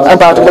chapter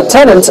about a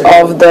lieutenant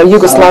of the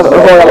Yugoslav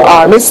Royal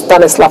Army,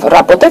 Stanislav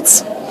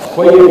Rapotec,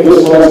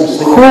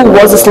 who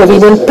was a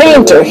Slovenian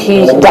painter.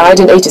 He died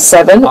in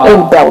 87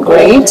 in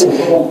Belgrade,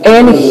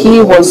 and he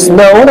was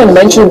known and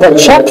mentioned in that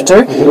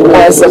chapter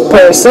as a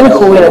person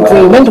who, in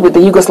agreement with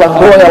the Yugoslav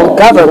royal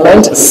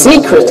government,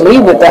 secretly,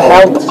 with the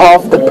help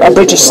of a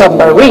British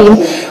submarine,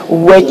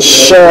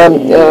 which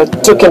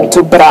took him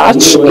to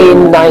Brač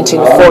in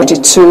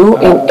 1942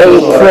 in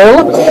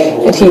April,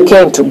 and he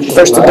came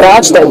first to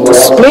Brač, then to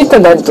Split,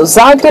 and then to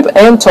Zagreb,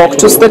 and talked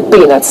to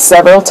Stepinac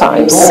several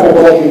times.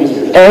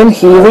 And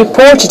he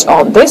reported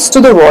on this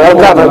to the royal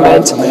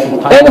government.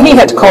 And he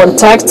had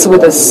contacts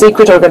with a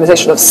secret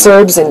organization of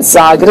Serbs in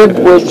Zagreb,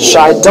 which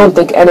I don't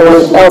think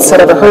anyone else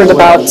had ever heard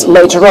about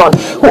later on,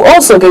 who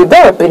also gave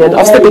their opinion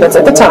of Stepinac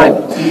at the time.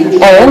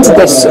 And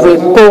this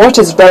report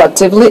is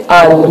relatively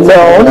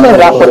unknown.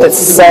 Rapotec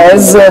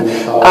says,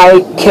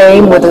 I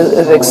came with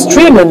an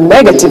extremely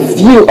negative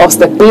view of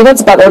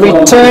Stepinac, but I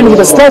returned with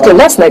a slightly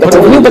less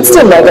negative view, but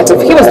still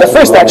negative. He was the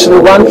first actually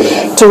one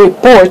to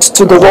report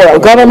to the royal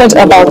government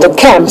about the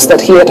camps that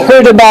he had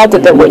heard about,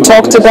 that were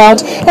talked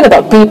about, and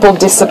about people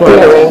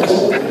disappearing.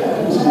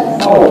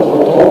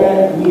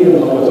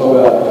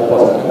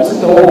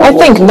 I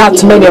think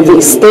not many of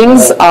these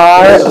things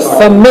are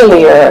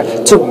familiar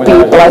to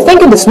people. I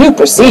think in this new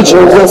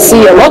procedure we'll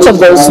see a lot of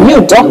those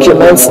new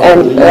documents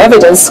and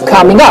evidence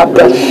coming up.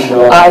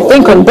 I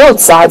think on both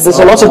sides there's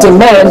a lot of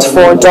demand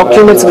for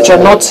documents which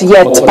are not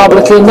yet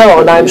publicly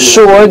known. I'm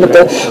sure that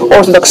the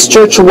Orthodox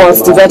Church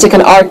wants the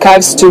Vatican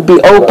archives to be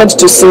opened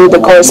to see the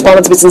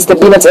correspondence between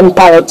Stepinac and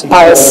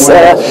Pius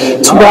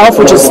XII,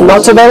 which is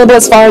not available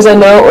as far as I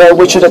know,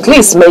 which should at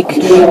least make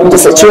the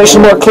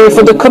situation more clear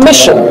for the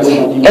Commission.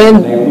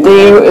 And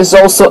there is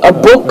also a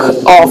book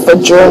of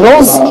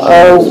journals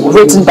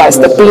written by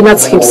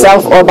Stepinac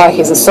himself or by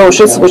his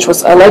associates, which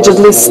was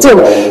allegedly still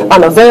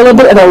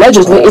unavailable, and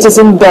allegedly it is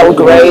in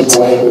Belgrade.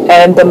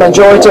 And the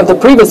majority of the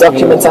previous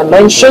documents I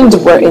mentioned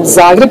were in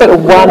Zagreb, but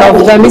one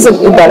of them is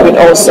in Belgrade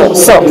also.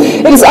 So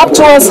it is up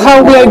to us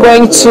how we are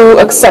going to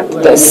accept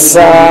this.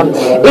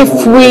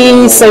 If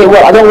we say,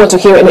 well, I don't want to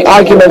hear any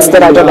arguments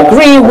that I don't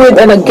agree with,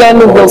 and again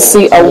we'll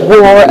see a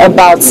war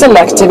about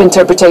selective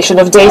interpretation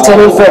of data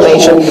and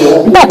information.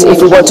 But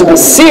if we want to be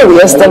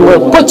serious, then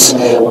we'll put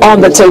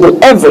on the table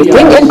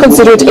everything and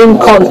consider it in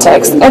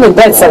context. And in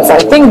that sense, I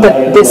think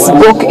that this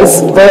book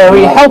is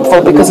very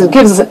helpful because it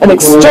gives an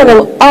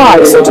external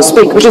eye, so to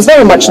speak, which is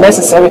very much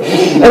necessary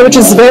and which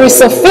is very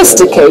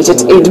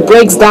sophisticated. It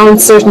breaks down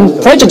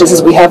certain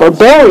prejudices we have, or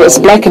barriers,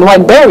 black and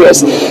white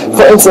barriers.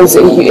 For instance,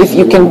 if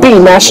you can be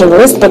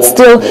nationalist but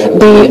still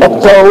be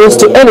opposed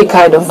to any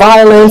kind of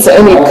violence,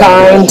 any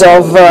kind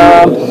of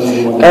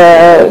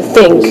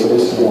thing.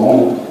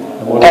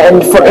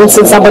 And for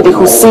instance, somebody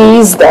who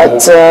sees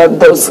that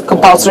those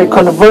compulsory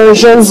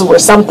conversions were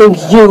something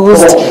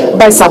used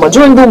by someone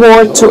during the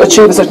war to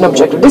achieve a certain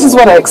objective. This is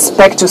what I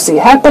expect to see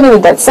happen, and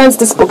in that sense,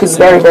 this book is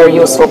very, very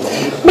useful.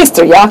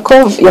 Mr.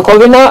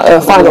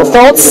 Jakovina, final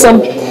thoughts.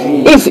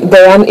 If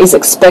Dejan is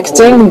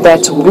expecting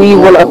that we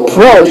will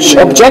approach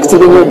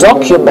objectively new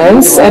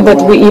documents and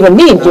that we even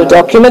need new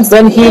documents,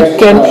 then he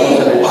can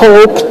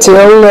hope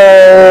till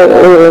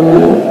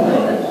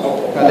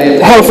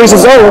hell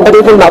freezes over, but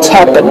it will not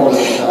happen.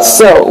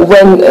 So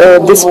when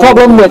this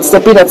problem with the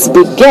peanuts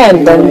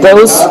began, then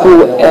those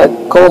who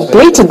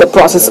completed the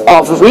process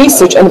of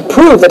research and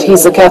proved that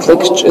he's a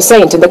Catholic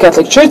saint in the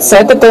Catholic Church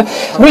said that the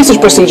research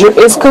procedure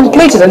is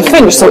completed and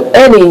finished. So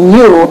any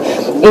new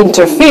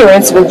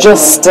interference will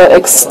just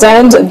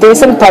extend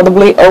this and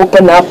probably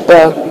open up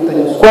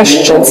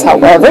questions.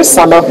 However,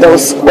 some of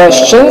those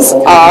questions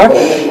are,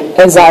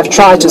 as I've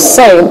tried to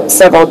say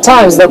several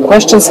times, the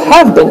questions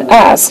have been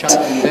asked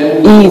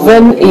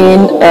even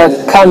in a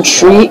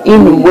country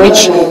in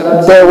which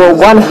there were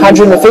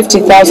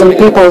 150,000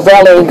 people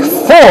voting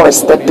for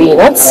the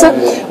peanuts,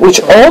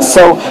 which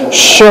also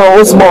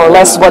shows more or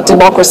less what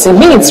democracy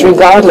means,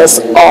 regardless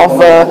of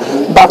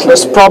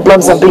Butler's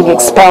problems of being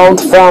expelled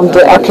from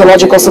the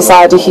archaeological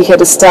society he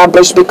had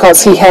established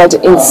because he had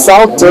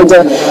insulted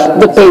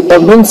the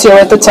papal nuncio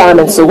at the time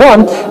and so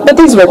on. But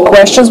these were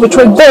questions which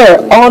were there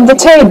on the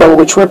table,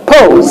 which were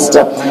posed.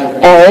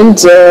 And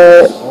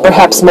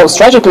perhaps most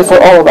tragically for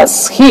all of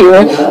us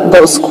here,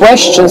 those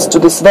questions to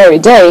this very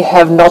day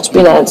have not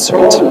been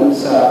answered.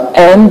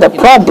 And the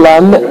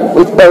problem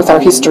with both our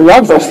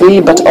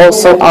historiography but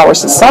also our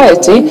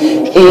society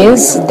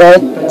is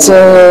that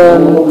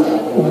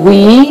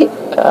we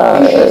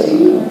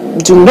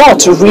do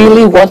not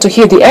really want to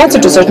hear the answer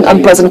to certain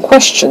unpleasant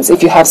questions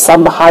if you have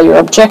some higher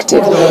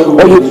objective,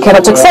 or you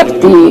cannot accept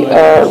the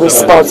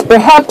response.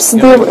 Perhaps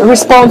the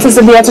responses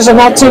and the answers are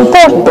not too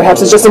important.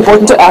 Perhaps it's just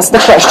important to ask the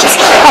questions.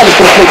 Having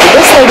completed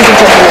this, ladies and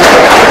gentlemen,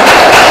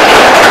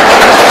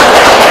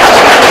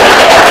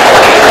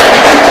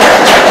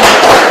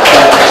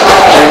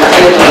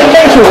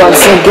 thank you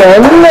once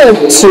again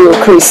to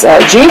Chris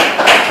G.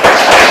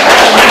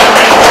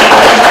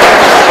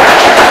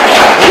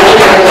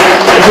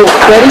 Vuk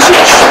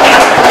Perišić,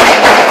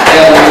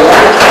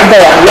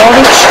 Dejan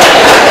Jović,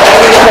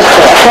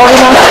 Viktora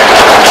Kovina.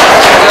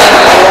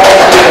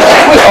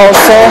 We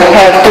also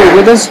have here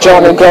with us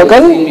Johnny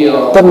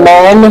Gogan, the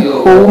man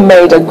who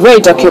made a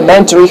great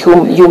documentary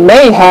whom you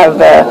may have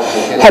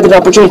had an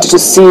opportunity to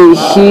see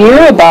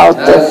here about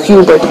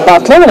Hubert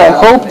Butler, and I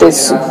hope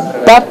this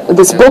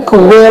book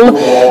will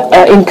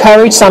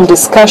encourage some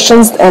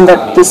discussions and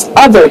that this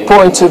other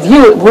point of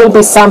view will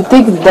be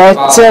something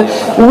that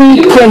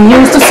we can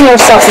use to see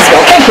ourselves as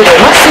well. Thank you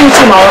very much. See you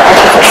tomorrow at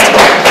the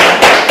festival.